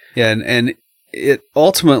frustrating. Yeah. And it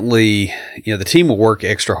ultimately, the team will work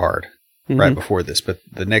extra hard right before this. But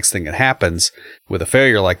the next thing that happens with a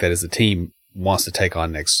failure like that is the team wants to take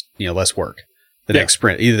on less work. The next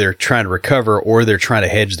sprint, either they're trying to recover or they're trying to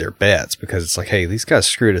hedge their bets because it's like, hey, these guys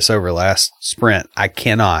screwed us over last sprint. I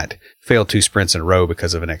cannot fail 2 sprints in a row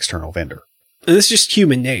because of an external vendor. And it's just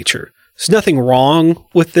human nature. There's nothing wrong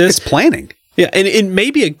with this. It's planning. Yeah. And it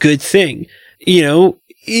may be a good thing.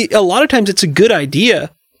 A lot of times it's a good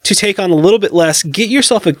idea to take on a little bit less, get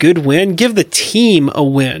yourself a good win, give the team a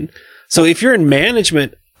win. So if you're in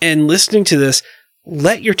management and listening to this,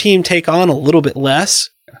 let your team take on a little bit less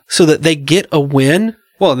so that they get a win.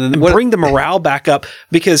 Well, then bring the morale back up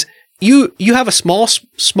because you have a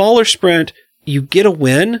smaller sprint, you get a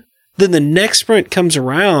win, then the next sprint comes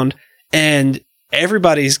around and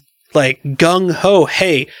everybody's like gung ho.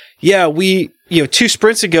 Hey, yeah, 2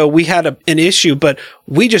 sprints ago we had an issue, but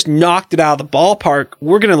we just knocked it out of the ballpark.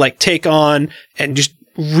 We're going to take on and just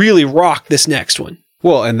really rock this next one.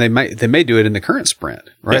 Well, and they may do it in the current sprint,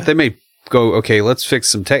 right? Yeah. They may go, okay, let's fix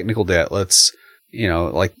some technical debt. Let's,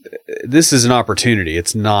 this is an opportunity.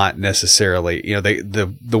 It's not necessarily,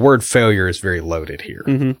 the word failure is very loaded here.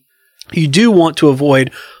 Mm-hmm. You do want to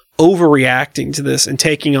avoid overreacting to this and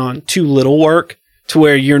taking on too little work to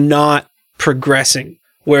where you're not progressing,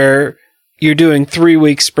 where you're doing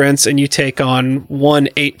 3-week sprints and you take on 1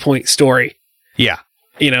 8-point story. Yeah.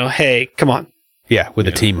 Hey, come on. Yeah. With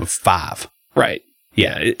a team of 5. Right.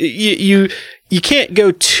 Yeah. You can't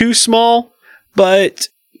go too small, but,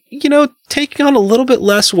 taking on a little bit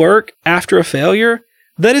less work after a failure,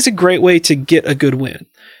 that is a great way to get a good win.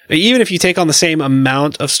 Even if you take on the same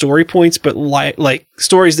amount of story points, but like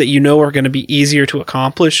stories that are going to be easier to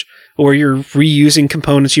accomplish, or you're reusing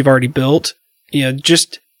components you've already built,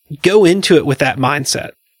 just go into it with that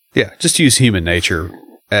mindset. Yeah. Just use human nature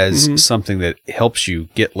as something that helps you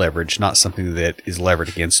get leverage, not something that is levered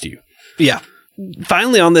against you. Yeah.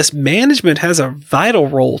 Finally, on this, management has a vital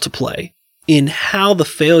role to play in how the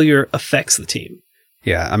failure affects the team.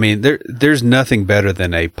 Yeah, I mean, there's nothing better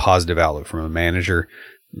than a positive outlook from a manager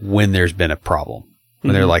when there's been a problem.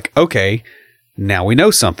 When they're like, okay, now we know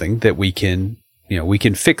something that we can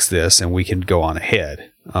fix this and we can go on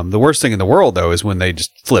ahead. The worst thing in the world, though, is when they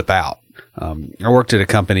just flip out. I worked at a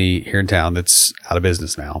company here in town that's out of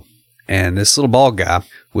business now, and this little bald guy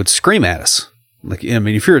would scream at us. Like,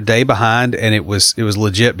 if you're a day behind and it was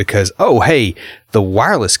legit because, oh, hey, the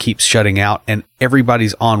wireless keeps shutting out and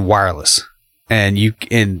everybody's on wireless and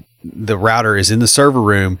the router is in the server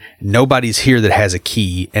room. Nobody's here that has a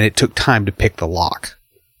key and it took time to pick the lock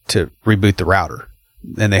to reboot the router.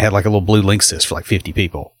 And they had like a little blue Linksys for like 50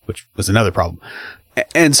 people, which was another problem.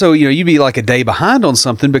 And so, you'd be like a day behind on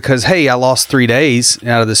something because, hey, I lost 3 days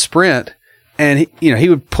out of the sprint and, he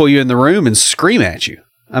would pull you in the room and scream at you.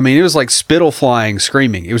 I mean, it was like spittle flying,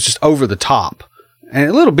 screaming. It was just over the top. And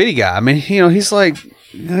a little bitty guy. I mean, he's like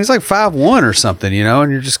 5'1" or something,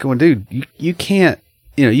 and you're just going, dude, you can't,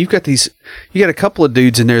 you got a couple of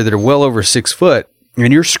dudes in there that are well over 6 foot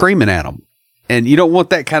and you're screaming at them. And you don't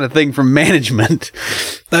want that kind of thing from management.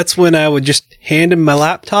 That's when I would just hand him my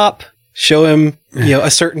laptop, show him, a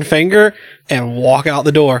certain finger, and walk out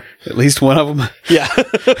the door. At least one of them. Yeah.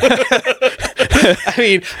 I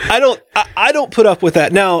mean, I don't put up with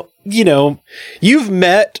that. Now, you've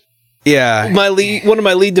met one of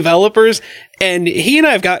my lead developers, and he and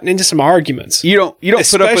I have gotten into some arguments. You don't put up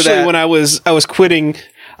with that. Especially when I was quitting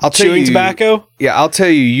chewing tobacco. Yeah, I'll tell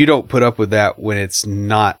you don't put up with that when it's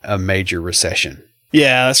not a major recession.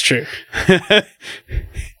 Yeah, that's true.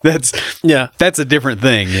 That's a different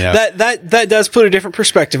thing. That does put a different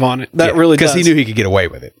perspective on it. That really does. Because he knew he could get away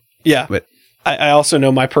with it. Yeah. But I also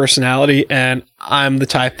know my personality, and I'm the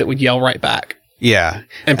type that would yell right back. Yeah.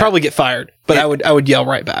 And probably get fired, but I would yell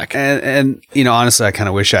right back. And honestly, I kind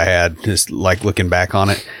of wish I had, just like looking back on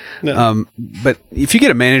it. No. But if you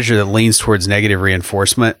get a manager that leans towards negative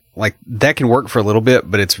reinforcement, like that can work for a little bit,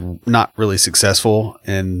 but it's not really successful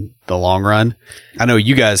in the long run. I know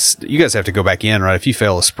you guys have to go back in, right? If you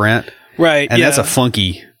fail a sprint. Right. And that's a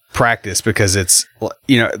funky practice because it's,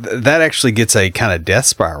 that actually gets a kind of death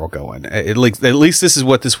spiral going. At least this is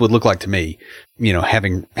what this would look like to me,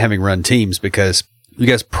 having run teams, because you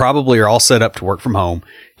guys probably are all set up to work from home.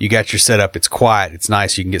 You got your setup. It's quiet. It's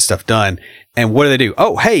nice. You can get stuff done. And what do?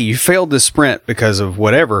 Oh, hey, you failed this sprint because of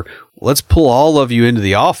whatever. Let's pull all of you into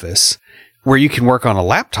the office where you can work on a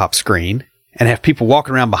laptop screen and have people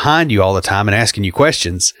walking around behind you all the time and asking you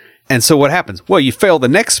questions. And so what happens? Well, you fail the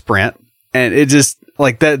next sprint, and it just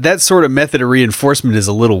like that sort of method of reinforcement is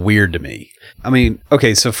a little weird to me. I mean,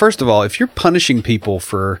 okay, so first of all, if you're punishing people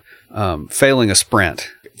for failing a sprint,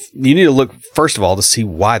 you need to look, first of all, to see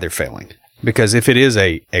why they're failing. Because if it is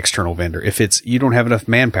a external vendor, if it's you don't have enough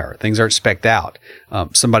manpower, things aren't spec'd out,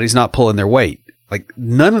 somebody's not pulling their weight, like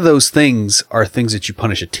none of those things are things that you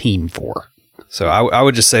punish a team for. So I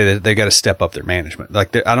would just say that they got to step up their management.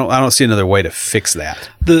 Like I don't see another way to fix that.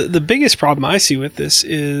 The biggest problem I see with this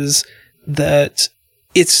is that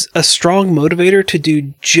it's a strong motivator to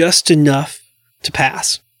do just enough to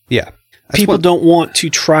pass. Yeah. People don't want to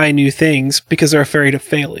try new things because they're afraid of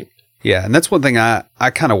failing. Yeah, and that's one thing I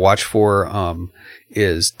kind of watch for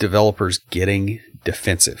is developers getting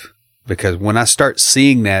defensive. Because when I start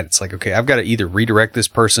seeing that, it's like, okay, I've got to either redirect this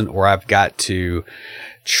person or I've got to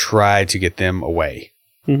try to get them away.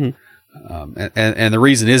 Mm-hmm. And the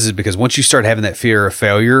reason is because once you start having that fear of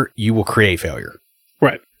failure, you will create failure.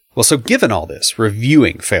 Right. Well, so given all this,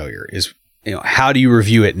 reviewing failure is, how do you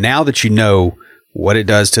review it now that you know what it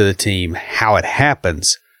does to the team, how it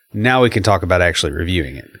happens? Now we can talk about actually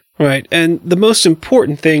reviewing it. Right. And the most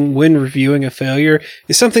important thing when reviewing a failure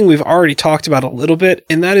is something we've already talked about a little bit,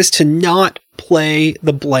 and that is to not play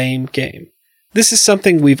the blame game. This is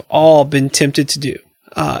something we've all been tempted to do,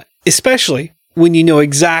 especially when you know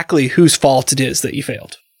exactly whose fault it is that you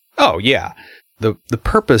failed. Oh, yeah. The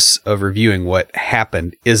purpose of reviewing what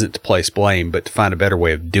happened isn't to place blame, but to find a better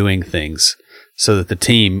way of doing things so that the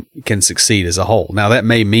team can succeed as a whole. Now, that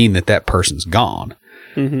may mean that person's gone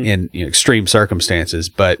in extreme circumstances,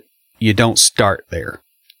 but you don't start there.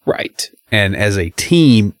 Right. And as a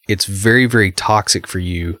team, it's very, very toxic for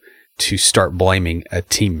you to start blaming a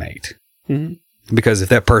teammate. Mm-hmm. Because if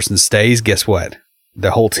that person stays, guess what?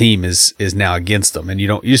 The whole team is now against them. And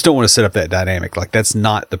you just don't want to set up that dynamic. Like, that's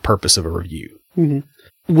not the purpose of a review.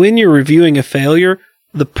 Mm-hmm. When you're reviewing a failure,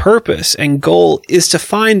 the purpose and goal is to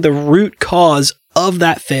find the root cause of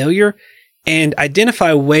that failure and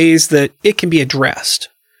identify ways that it can be addressed.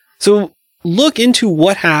 So look into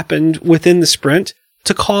what happened within the sprint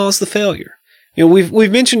to cause the failure.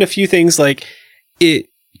 We've mentioned a few things like it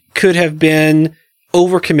could have been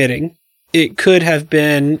overcommitting. It could have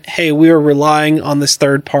been, hey, we were relying on this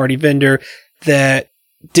third-party vendor that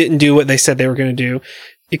didn't do what they said they were going to do.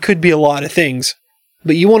 It could be a lot of things.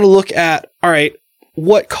 But you want to look at, all right,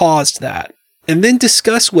 what caused that? And then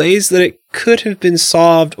discuss ways that it could have been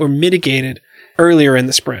solved or mitigated earlier in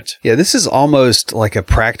the sprint. Yeah, this is almost like a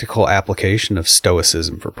practical application of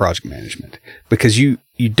stoicism for project management, because you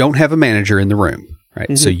don't have a manager in the room, right?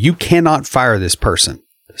 Mm-hmm. So you cannot fire this person.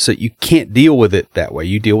 So you can't deal with it that way.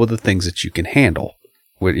 You deal with the things that you can handle.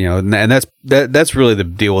 And that's really the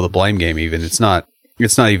deal with the blame game. Even it's not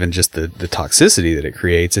even just the toxicity that it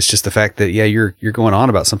creates. It's just the fact that you're going on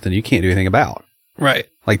about something you can't do anything about. Right.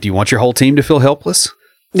 Like, do you want your whole team to feel helpless?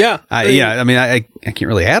 Yeah. I can't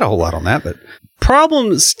really add a whole lot on that, but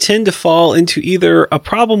problems tend to fall into either a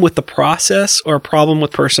problem with the process or a problem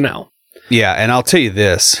with personnel. Yeah, and I'll tell you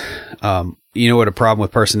this. You know what a problem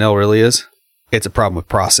with personnel really is? It's a problem with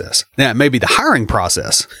process. Now, it may be the hiring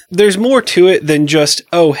process. There's more to it than just,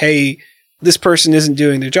 oh, hey, this person isn't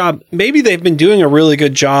doing their job. Maybe they've been doing a really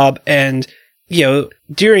good job, and,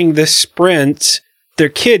 during this sprint, their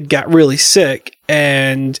kid got really sick,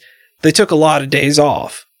 and they took a lot of days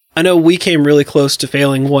off. I know we came really close to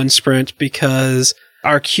failing one sprint because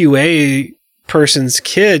our QA person's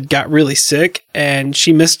kid got really sick, and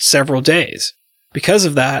she missed several days because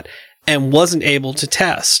of that and wasn't able to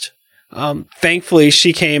test. Thankfully,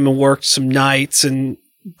 she came and worked some nights and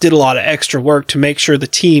did a lot of extra work to make sure the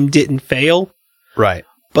team didn't fail. Right.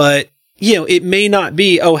 But, it may not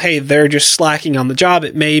be, oh, hey, they're just slacking on the job.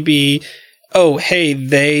 It may be, oh, hey,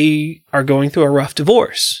 they are going through a rough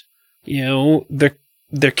divorce.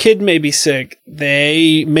 Their kid may be sick.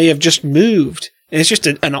 They may have just moved. And it's just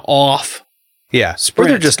an off. Yeah. Sprint.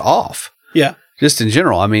 Or they're just off. Yeah. Just in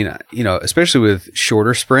general. I mean, especially with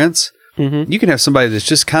shorter sprints, you can have somebody that's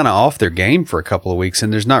just kind of off their game for a couple of weeks,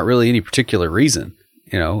 and there's not really any particular reason.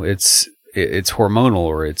 It's hormonal,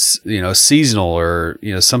 or it's, seasonal, or,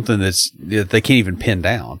 something that they can't even pin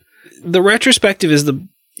down. The retrospective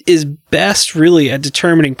is best really at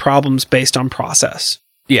determining problems based on process.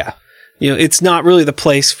 Yeah. It's not really the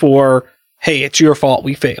place for, hey, it's your fault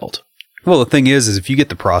we failed. Well, the thing is if you get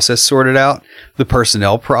the process sorted out, the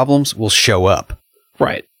personnel problems will show up.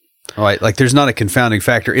 Right. All right. Like, there's not a confounding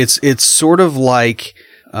factor. It's sort of like,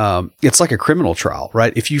 it's like a criminal trial,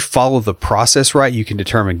 right? If you follow the process right, you can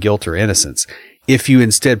determine guilt or innocence. If you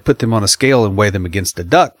instead put them on a scale and weigh them against a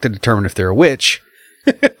duck to determine if they're a witch,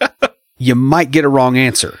 you might get a wrong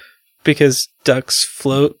answer. Because ducks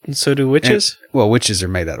float and so do witches? Witches are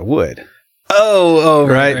made out of wood. Oh,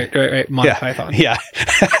 right. Monty Python. Yeah.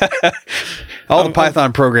 All the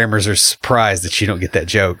Python programmers are surprised that you don't get that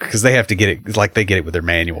joke, because they have to get it, like they get it with their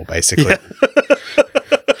manual, basically. Yeah.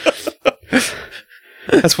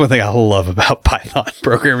 That's one thing I love about Python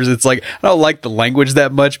programmers. It's like, I don't like the language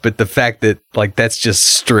that much, but the fact that, like, that's just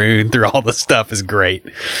strewn through all the stuff is great.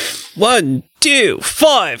 1, 2,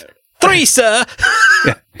 5, 3, sir.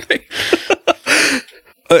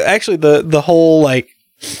 Actually, the whole,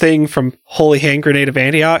 thing from Holy Hand Grenade of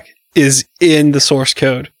Antioch is in the source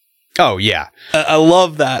code. Oh, yeah. I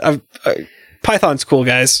love that. Python's cool,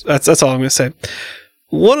 guys. That's all I'm going to say.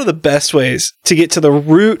 One of the best ways to get to the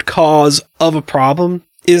root cause of a problem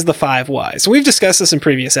is the 5 whys. We've discussed this in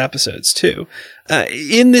previous episodes, too.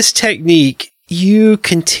 In this technique, you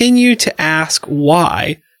continue to ask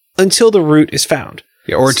why until the root is found.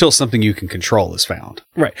 Yeah, or until something you can control is found.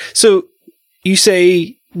 Right. So you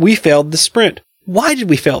say, we failed the sprint. Why did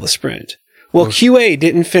we fail the sprint? Well, QA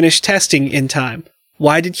didn't finish testing in time.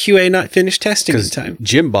 Why did QA not finish testing in time?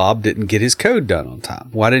 Jim Bob didn't get his code done on time.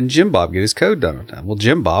 Why didn't Jim Bob get his code done on time? Well,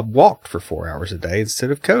 Jim Bob walked for 4 hours a day instead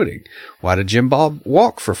of coding. Why did Jim Bob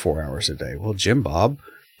walk for 4 hours a day? Well, Jim Bob,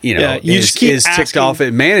 is ticked off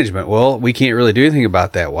at management. Well, we can't really do anything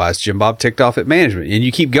about that. Why is Jim Bob ticked off at management? And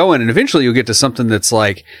you keep going, and eventually you'll get to something that's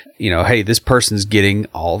like, hey, this person's getting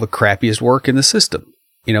all the crappiest work in the system.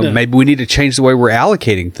 Maybe we need to change the way we're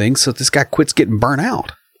allocating things so that this guy quits getting burnt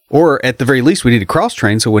out. Or at the very least, we need to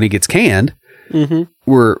cross-train so when he gets canned,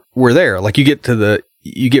 we're there. Like, you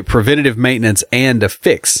get preventative maintenance and a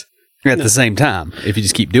fix at the same time if you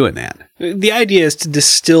just keep doing that. The idea is to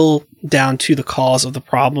distill down to the cause of the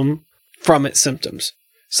problem from its symptoms.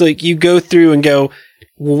 So, you go through and go,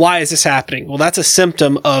 well, why is this happening? Well, that's a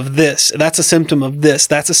symptom of this. That's a symptom of this.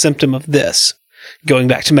 That's a symptom of this. Going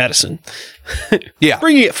back to medicine. Yeah.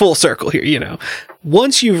 Bringing it full circle here,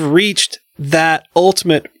 Once you've reached that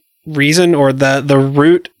ultimate reason or the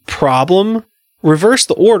root problem, reverse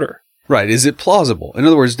the order. Right. Is it plausible? In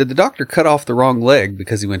other words, did the doctor cut off the wrong leg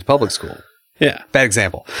because he went to public school? Yeah. Bad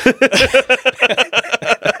example.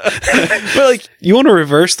 Well, you want to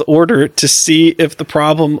reverse the order to see if the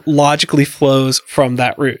problem logically flows from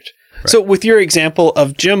that root. Right. So with your example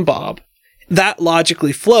of Jim Bob, that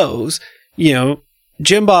logically flows.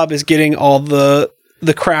 Jim Bob is getting all the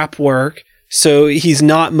crap work, so he's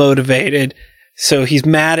not motivated, so he's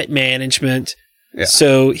mad at management. Yeah.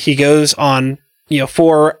 So he goes on,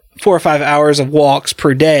 4 or 5 hours of walks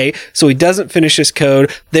per day, so he doesn't finish his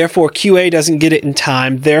code, therefore QA doesn't get it in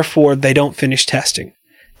time, therefore they don't finish testing.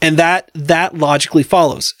 And that logically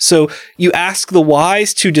follows. So you ask the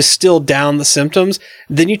whys to distill down the symptoms,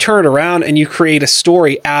 then you turn it around and you create a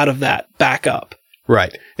story out of that back up.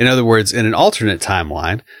 Right. In other words, in an alternate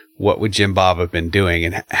timeline, what would Jim Bob have been doing,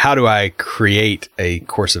 and how do I create a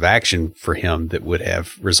course of action for him that would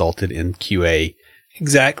have resulted in QA?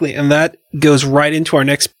 Exactly. And that goes right into our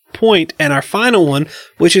next point and our final one,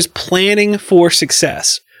 which is planning for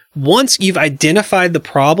success. Once you've identified the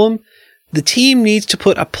problem, the team needs to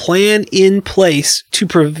put a plan in place to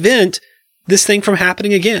prevent this thing from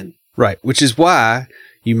happening again. Right, which is why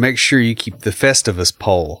you make sure you keep the Festivus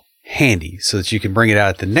poll handy so that you can bring it out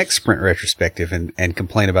at the next sprint retrospective and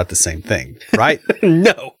complain about the same thing, right?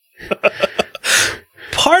 No.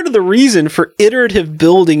 Part of the reason for iterative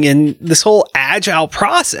building and this whole agile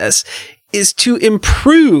process is to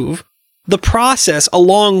improve the process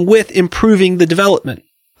along with improving the development.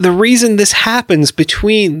 The reason this happens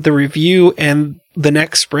between the review and the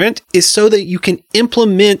next sprint is so that you can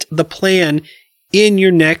implement the plan in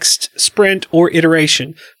your next sprint or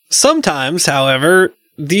iteration. Sometimes, however,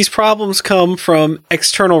 these problems come from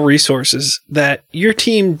external resources that your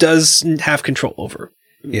team doesn't have control over.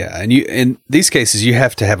 Yeah, and in these cases, you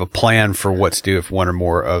have to have a plan for what to do if one or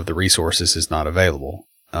more of the resources is not available.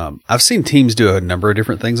 I've seen teams do a number of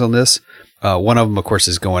different things on this. One of them, of course,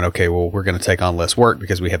 is going, okay, well, we're going to take on less work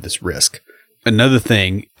because we have this risk. Another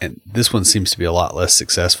thing, and this one seems to be a lot less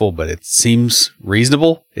successful, but it seems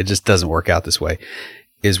reasonable. It just doesn't work out this way,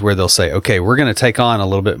 is where they'll say, okay, we're going to take on a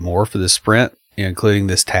little bit more for this sprint, including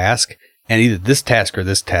this task, and either this task or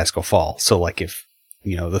this task will fall. So like if,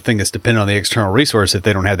 the thing that's dependent on the external resource, if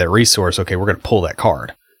they don't have that resource, okay, we're going to pull that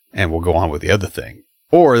card and we'll go on with the other thing.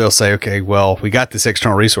 Or they'll say, okay, well, we got this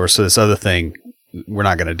external resource, so this other thing we're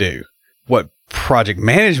not going to do. What project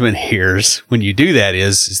management hears when you do that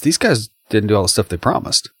is these guys didn't do all the stuff they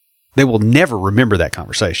promised. They will never remember that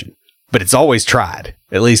conversation, but it's always tried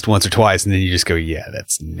at least once or twice. And then you just go, yeah,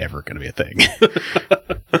 that's never going to be a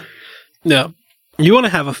thing. No, you want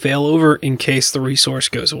to have a failover in case the resource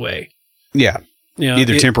goes away. Yeah.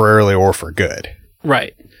 Either temporarily or for good.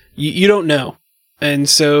 Right. You don't know. And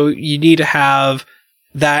so you need to have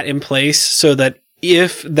that in place so that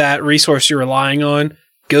if that resource you're relying on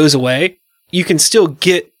goes away, you can still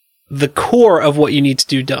get the core of what you need to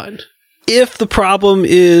do done. If the problem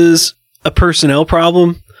is a personnel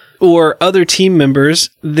problem or other team members,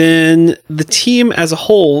 then the team as a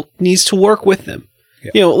whole needs to work with them.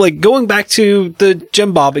 Yeah. Like going back to the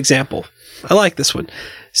Jim Bob example. I like this one.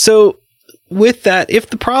 So with that, if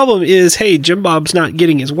the problem is, hey, Jim Bob's not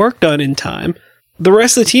getting his work done in time, the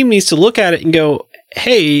rest of the team needs to look at it and go,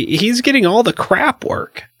 hey, he's getting all the crap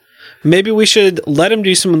work. Maybe we should let him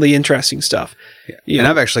do some of the interesting stuff. Yeah. And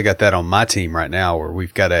I've actually got that on my team right now, where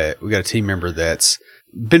we've got a team member that's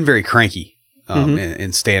been very cranky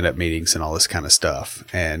in stand-up meetings and all this kind of stuff.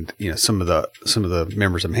 And some of the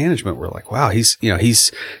members of management were like, "Wow,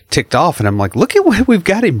 he's ticked off." And I'm like, "Look at what we've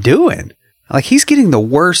got him doing. Like he's getting the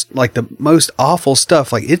worst, like the most awful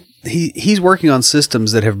stuff. Like he's working on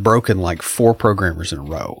systems that have broken like 4 programmers in a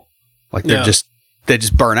row. Like they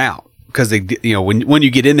just burn out." Because they, when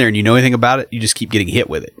you get in there and you know anything about it, you just keep getting hit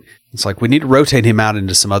with it. It's like we need to rotate him out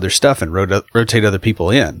into some other stuff and rotate other people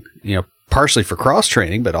in. Partially for cross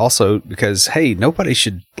training, but also because hey, nobody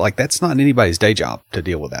should that's not anybody's day job to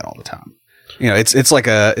deal with that all the time. It's like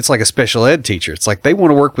a special ed teacher. It's like they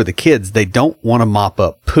want to work with the kids. They don't want to mop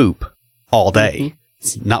up poop all day. Mm-hmm.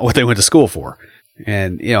 It's not what they went to school for.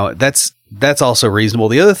 And that's also reasonable.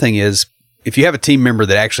 The other thing is if you have a team member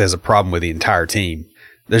that actually has a problem with the entire team,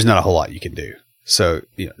 there's not a whole lot you can do. So,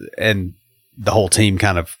 and the whole team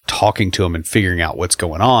kind of talking to them and figuring out what's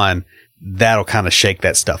going on, that'll kind of shake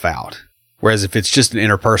that stuff out. Whereas if it's just an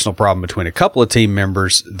interpersonal problem between a couple of team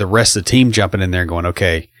members, the rest of the team jumping in there and going,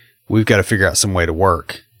 okay, we've got to figure out some way to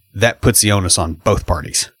work. That puts the onus on both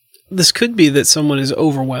parties. This could be that someone is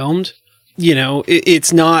overwhelmed.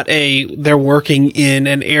 It's not they're working in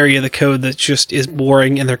an area of the code that just is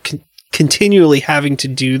boring and they're continually having to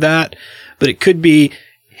do that. But it could be,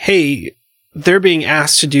 hey, they're being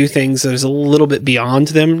asked to do things that is a little bit beyond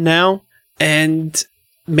them now, and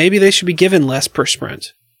maybe they should be given less per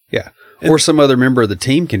sprint. Yeah. Or some other member of the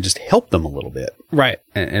team can just help them a little bit. Right.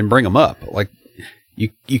 And bring them up. Like,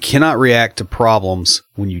 you cannot react to problems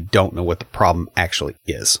when you don't know what the problem actually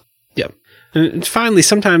is. Yep. And finally,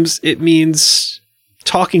 sometimes it means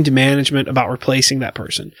talking to management about replacing that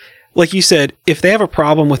person. Like you said, if they have a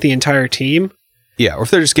problem with the entire team. Yeah, or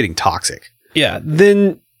if they're just getting toxic. Yeah,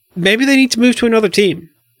 then maybe they need to move to another team.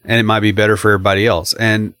 And it might be better for everybody else.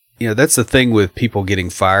 And, that's the thing with people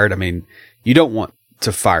getting fired. I mean, you don't want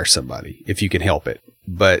to fire somebody if you can help it.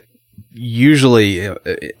 But usually,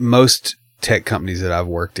 most tech companies that I've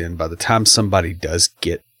worked in, by the time somebody does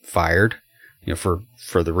get fired,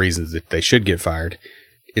 for the reasons that they should get fired,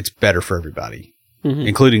 it's better for everybody,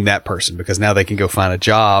 including that person, because now they can go find a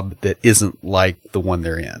job that isn't like the one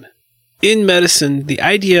they're in. In medicine, the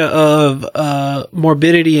idea of a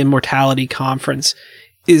morbidity and mortality conference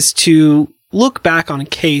is to look back on a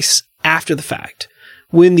case after the fact.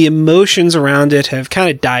 when the emotions around it have kind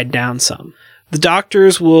of died down some. The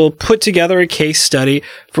doctors will put together a case study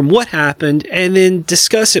from what happened and then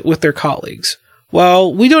discuss it with their colleagues.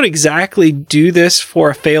 While we don't exactly do this for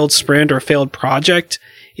a failed sprint or a failed project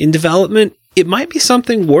in development, it might be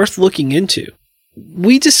something worth looking into.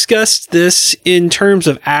 We discussed this in terms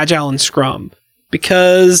of Agile and Scrum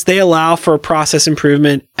because they allow for process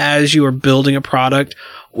improvement as you are building a product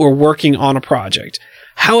or working on a project.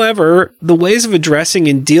 However, the ways of addressing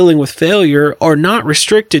and dealing with failure are not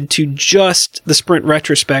restricted to just the sprint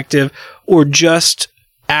retrospective or just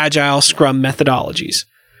Agile Scrum methodologies.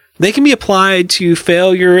 They can be applied to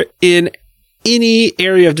failure in any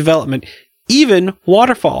area of development, even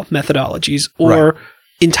waterfall methodologies or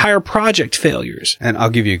entire project failures. And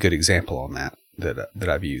I'll give you a good example on that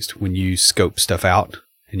I've used. When you scope stuff out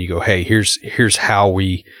and you go, hey, here's how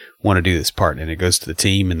we want to do this part, and it goes to the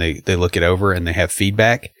team and they look it over and they have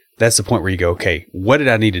feedback. That's the point where you go, okay, what did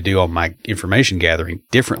I need to do on my information gathering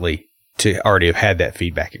differently to already have had that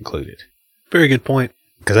feedback included? Very good point.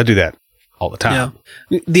 Because I do that all the time.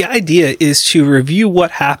 Yeah. The idea is to review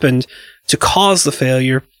what happened to cause the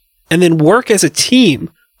failure and then work as a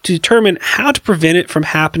team to determine how to prevent it from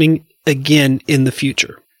happening again in the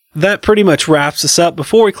future. That pretty much wraps us up.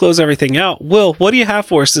 Before we close everything out, Will, what do you have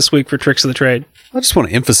for us this week for Tricks of the Trade? I just want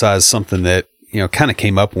to emphasize something that, kind of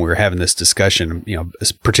came up when we were having this discussion,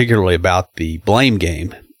 particularly about the blame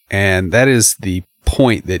game. And that is the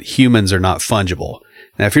point that humans are not fungible.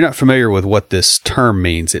 Now, if you're not familiar with what this term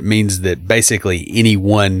means, it means that basically any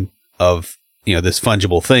one of, this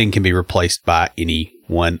fungible thing can be replaced by any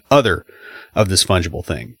one other of this fungible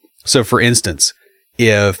thing. So for instance,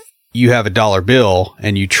 if you have a dollar bill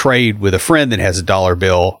and you trade with a friend that has a dollar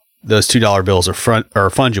bill, those $2 bills are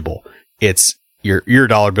fungible. It's your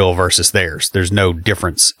dollar bill versus theirs. There's no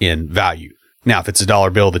difference in value. Now, if it's a dollar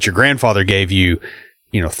bill that your grandfather gave you,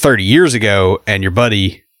 30 years ago and your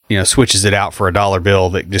buddy, switches it out for a dollar bill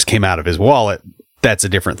that just came out of his wallet, that's a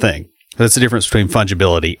different thing. That's the difference between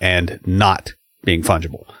fungibility and not being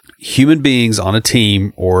fungible. Human beings on a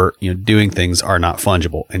team or, doing things are not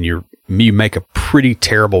fungible, and you make a pretty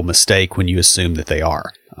terrible mistake when you assume that they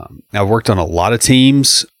are. I've worked on a lot of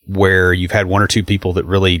teams where you've had one or two people that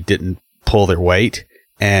really didn't pull their weight,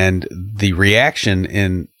 and the reaction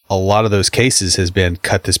in a lot of those cases has been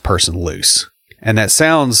cut this person loose. And that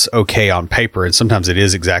sounds okay on paper, and sometimes it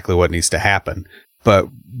is exactly what needs to happen. But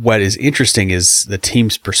what is interesting is the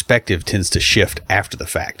team's perspective tends to shift after the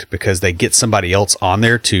fact because they get somebody else on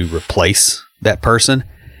there to replace that person,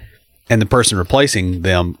 and the person replacing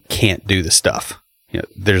them can't do the stuff.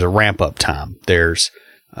 There's a ramp up time. There's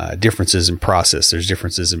differences in process. There's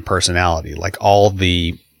differences in personality. Like all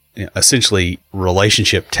the essentially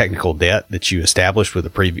relationship technical debt that you established with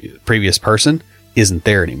the previous person isn't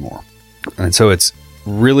there anymore. And so it's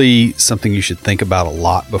really something you should think about a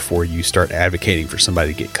lot before you start advocating for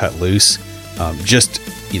somebody to get cut loose, just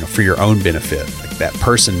for your own benefit. Like that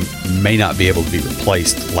person may not be able to be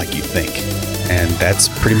replaced like you think. And that's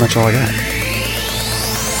pretty much all I got.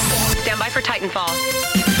 Stand by for Titanfall.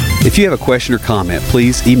 If you have a question or comment,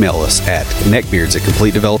 please email us at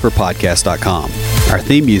neckbeards@CompleteDeveloperPodcast.com. Our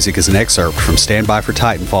theme music is an excerpt from Stand By for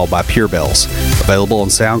Titanfall by Pure Bells, available on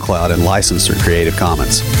SoundCloud and licensed through Creative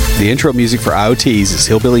Commons. The intro music for IoTease is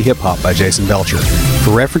Hillbilly Hip Hop by Jason Belcher.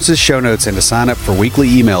 For references, show notes, and to sign up for weekly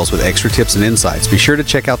emails with extra tips and insights, be sure to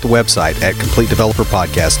check out the website at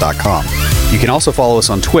CompleteDeveloperPodcast.com. You can also follow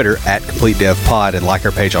us on Twitter at CompleteDevPod and like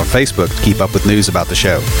our page on Facebook to keep up with news about the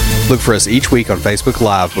show. Look for us each week on Facebook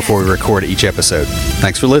Live before we record each episode.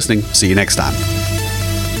 Thanks for listening. See you next time.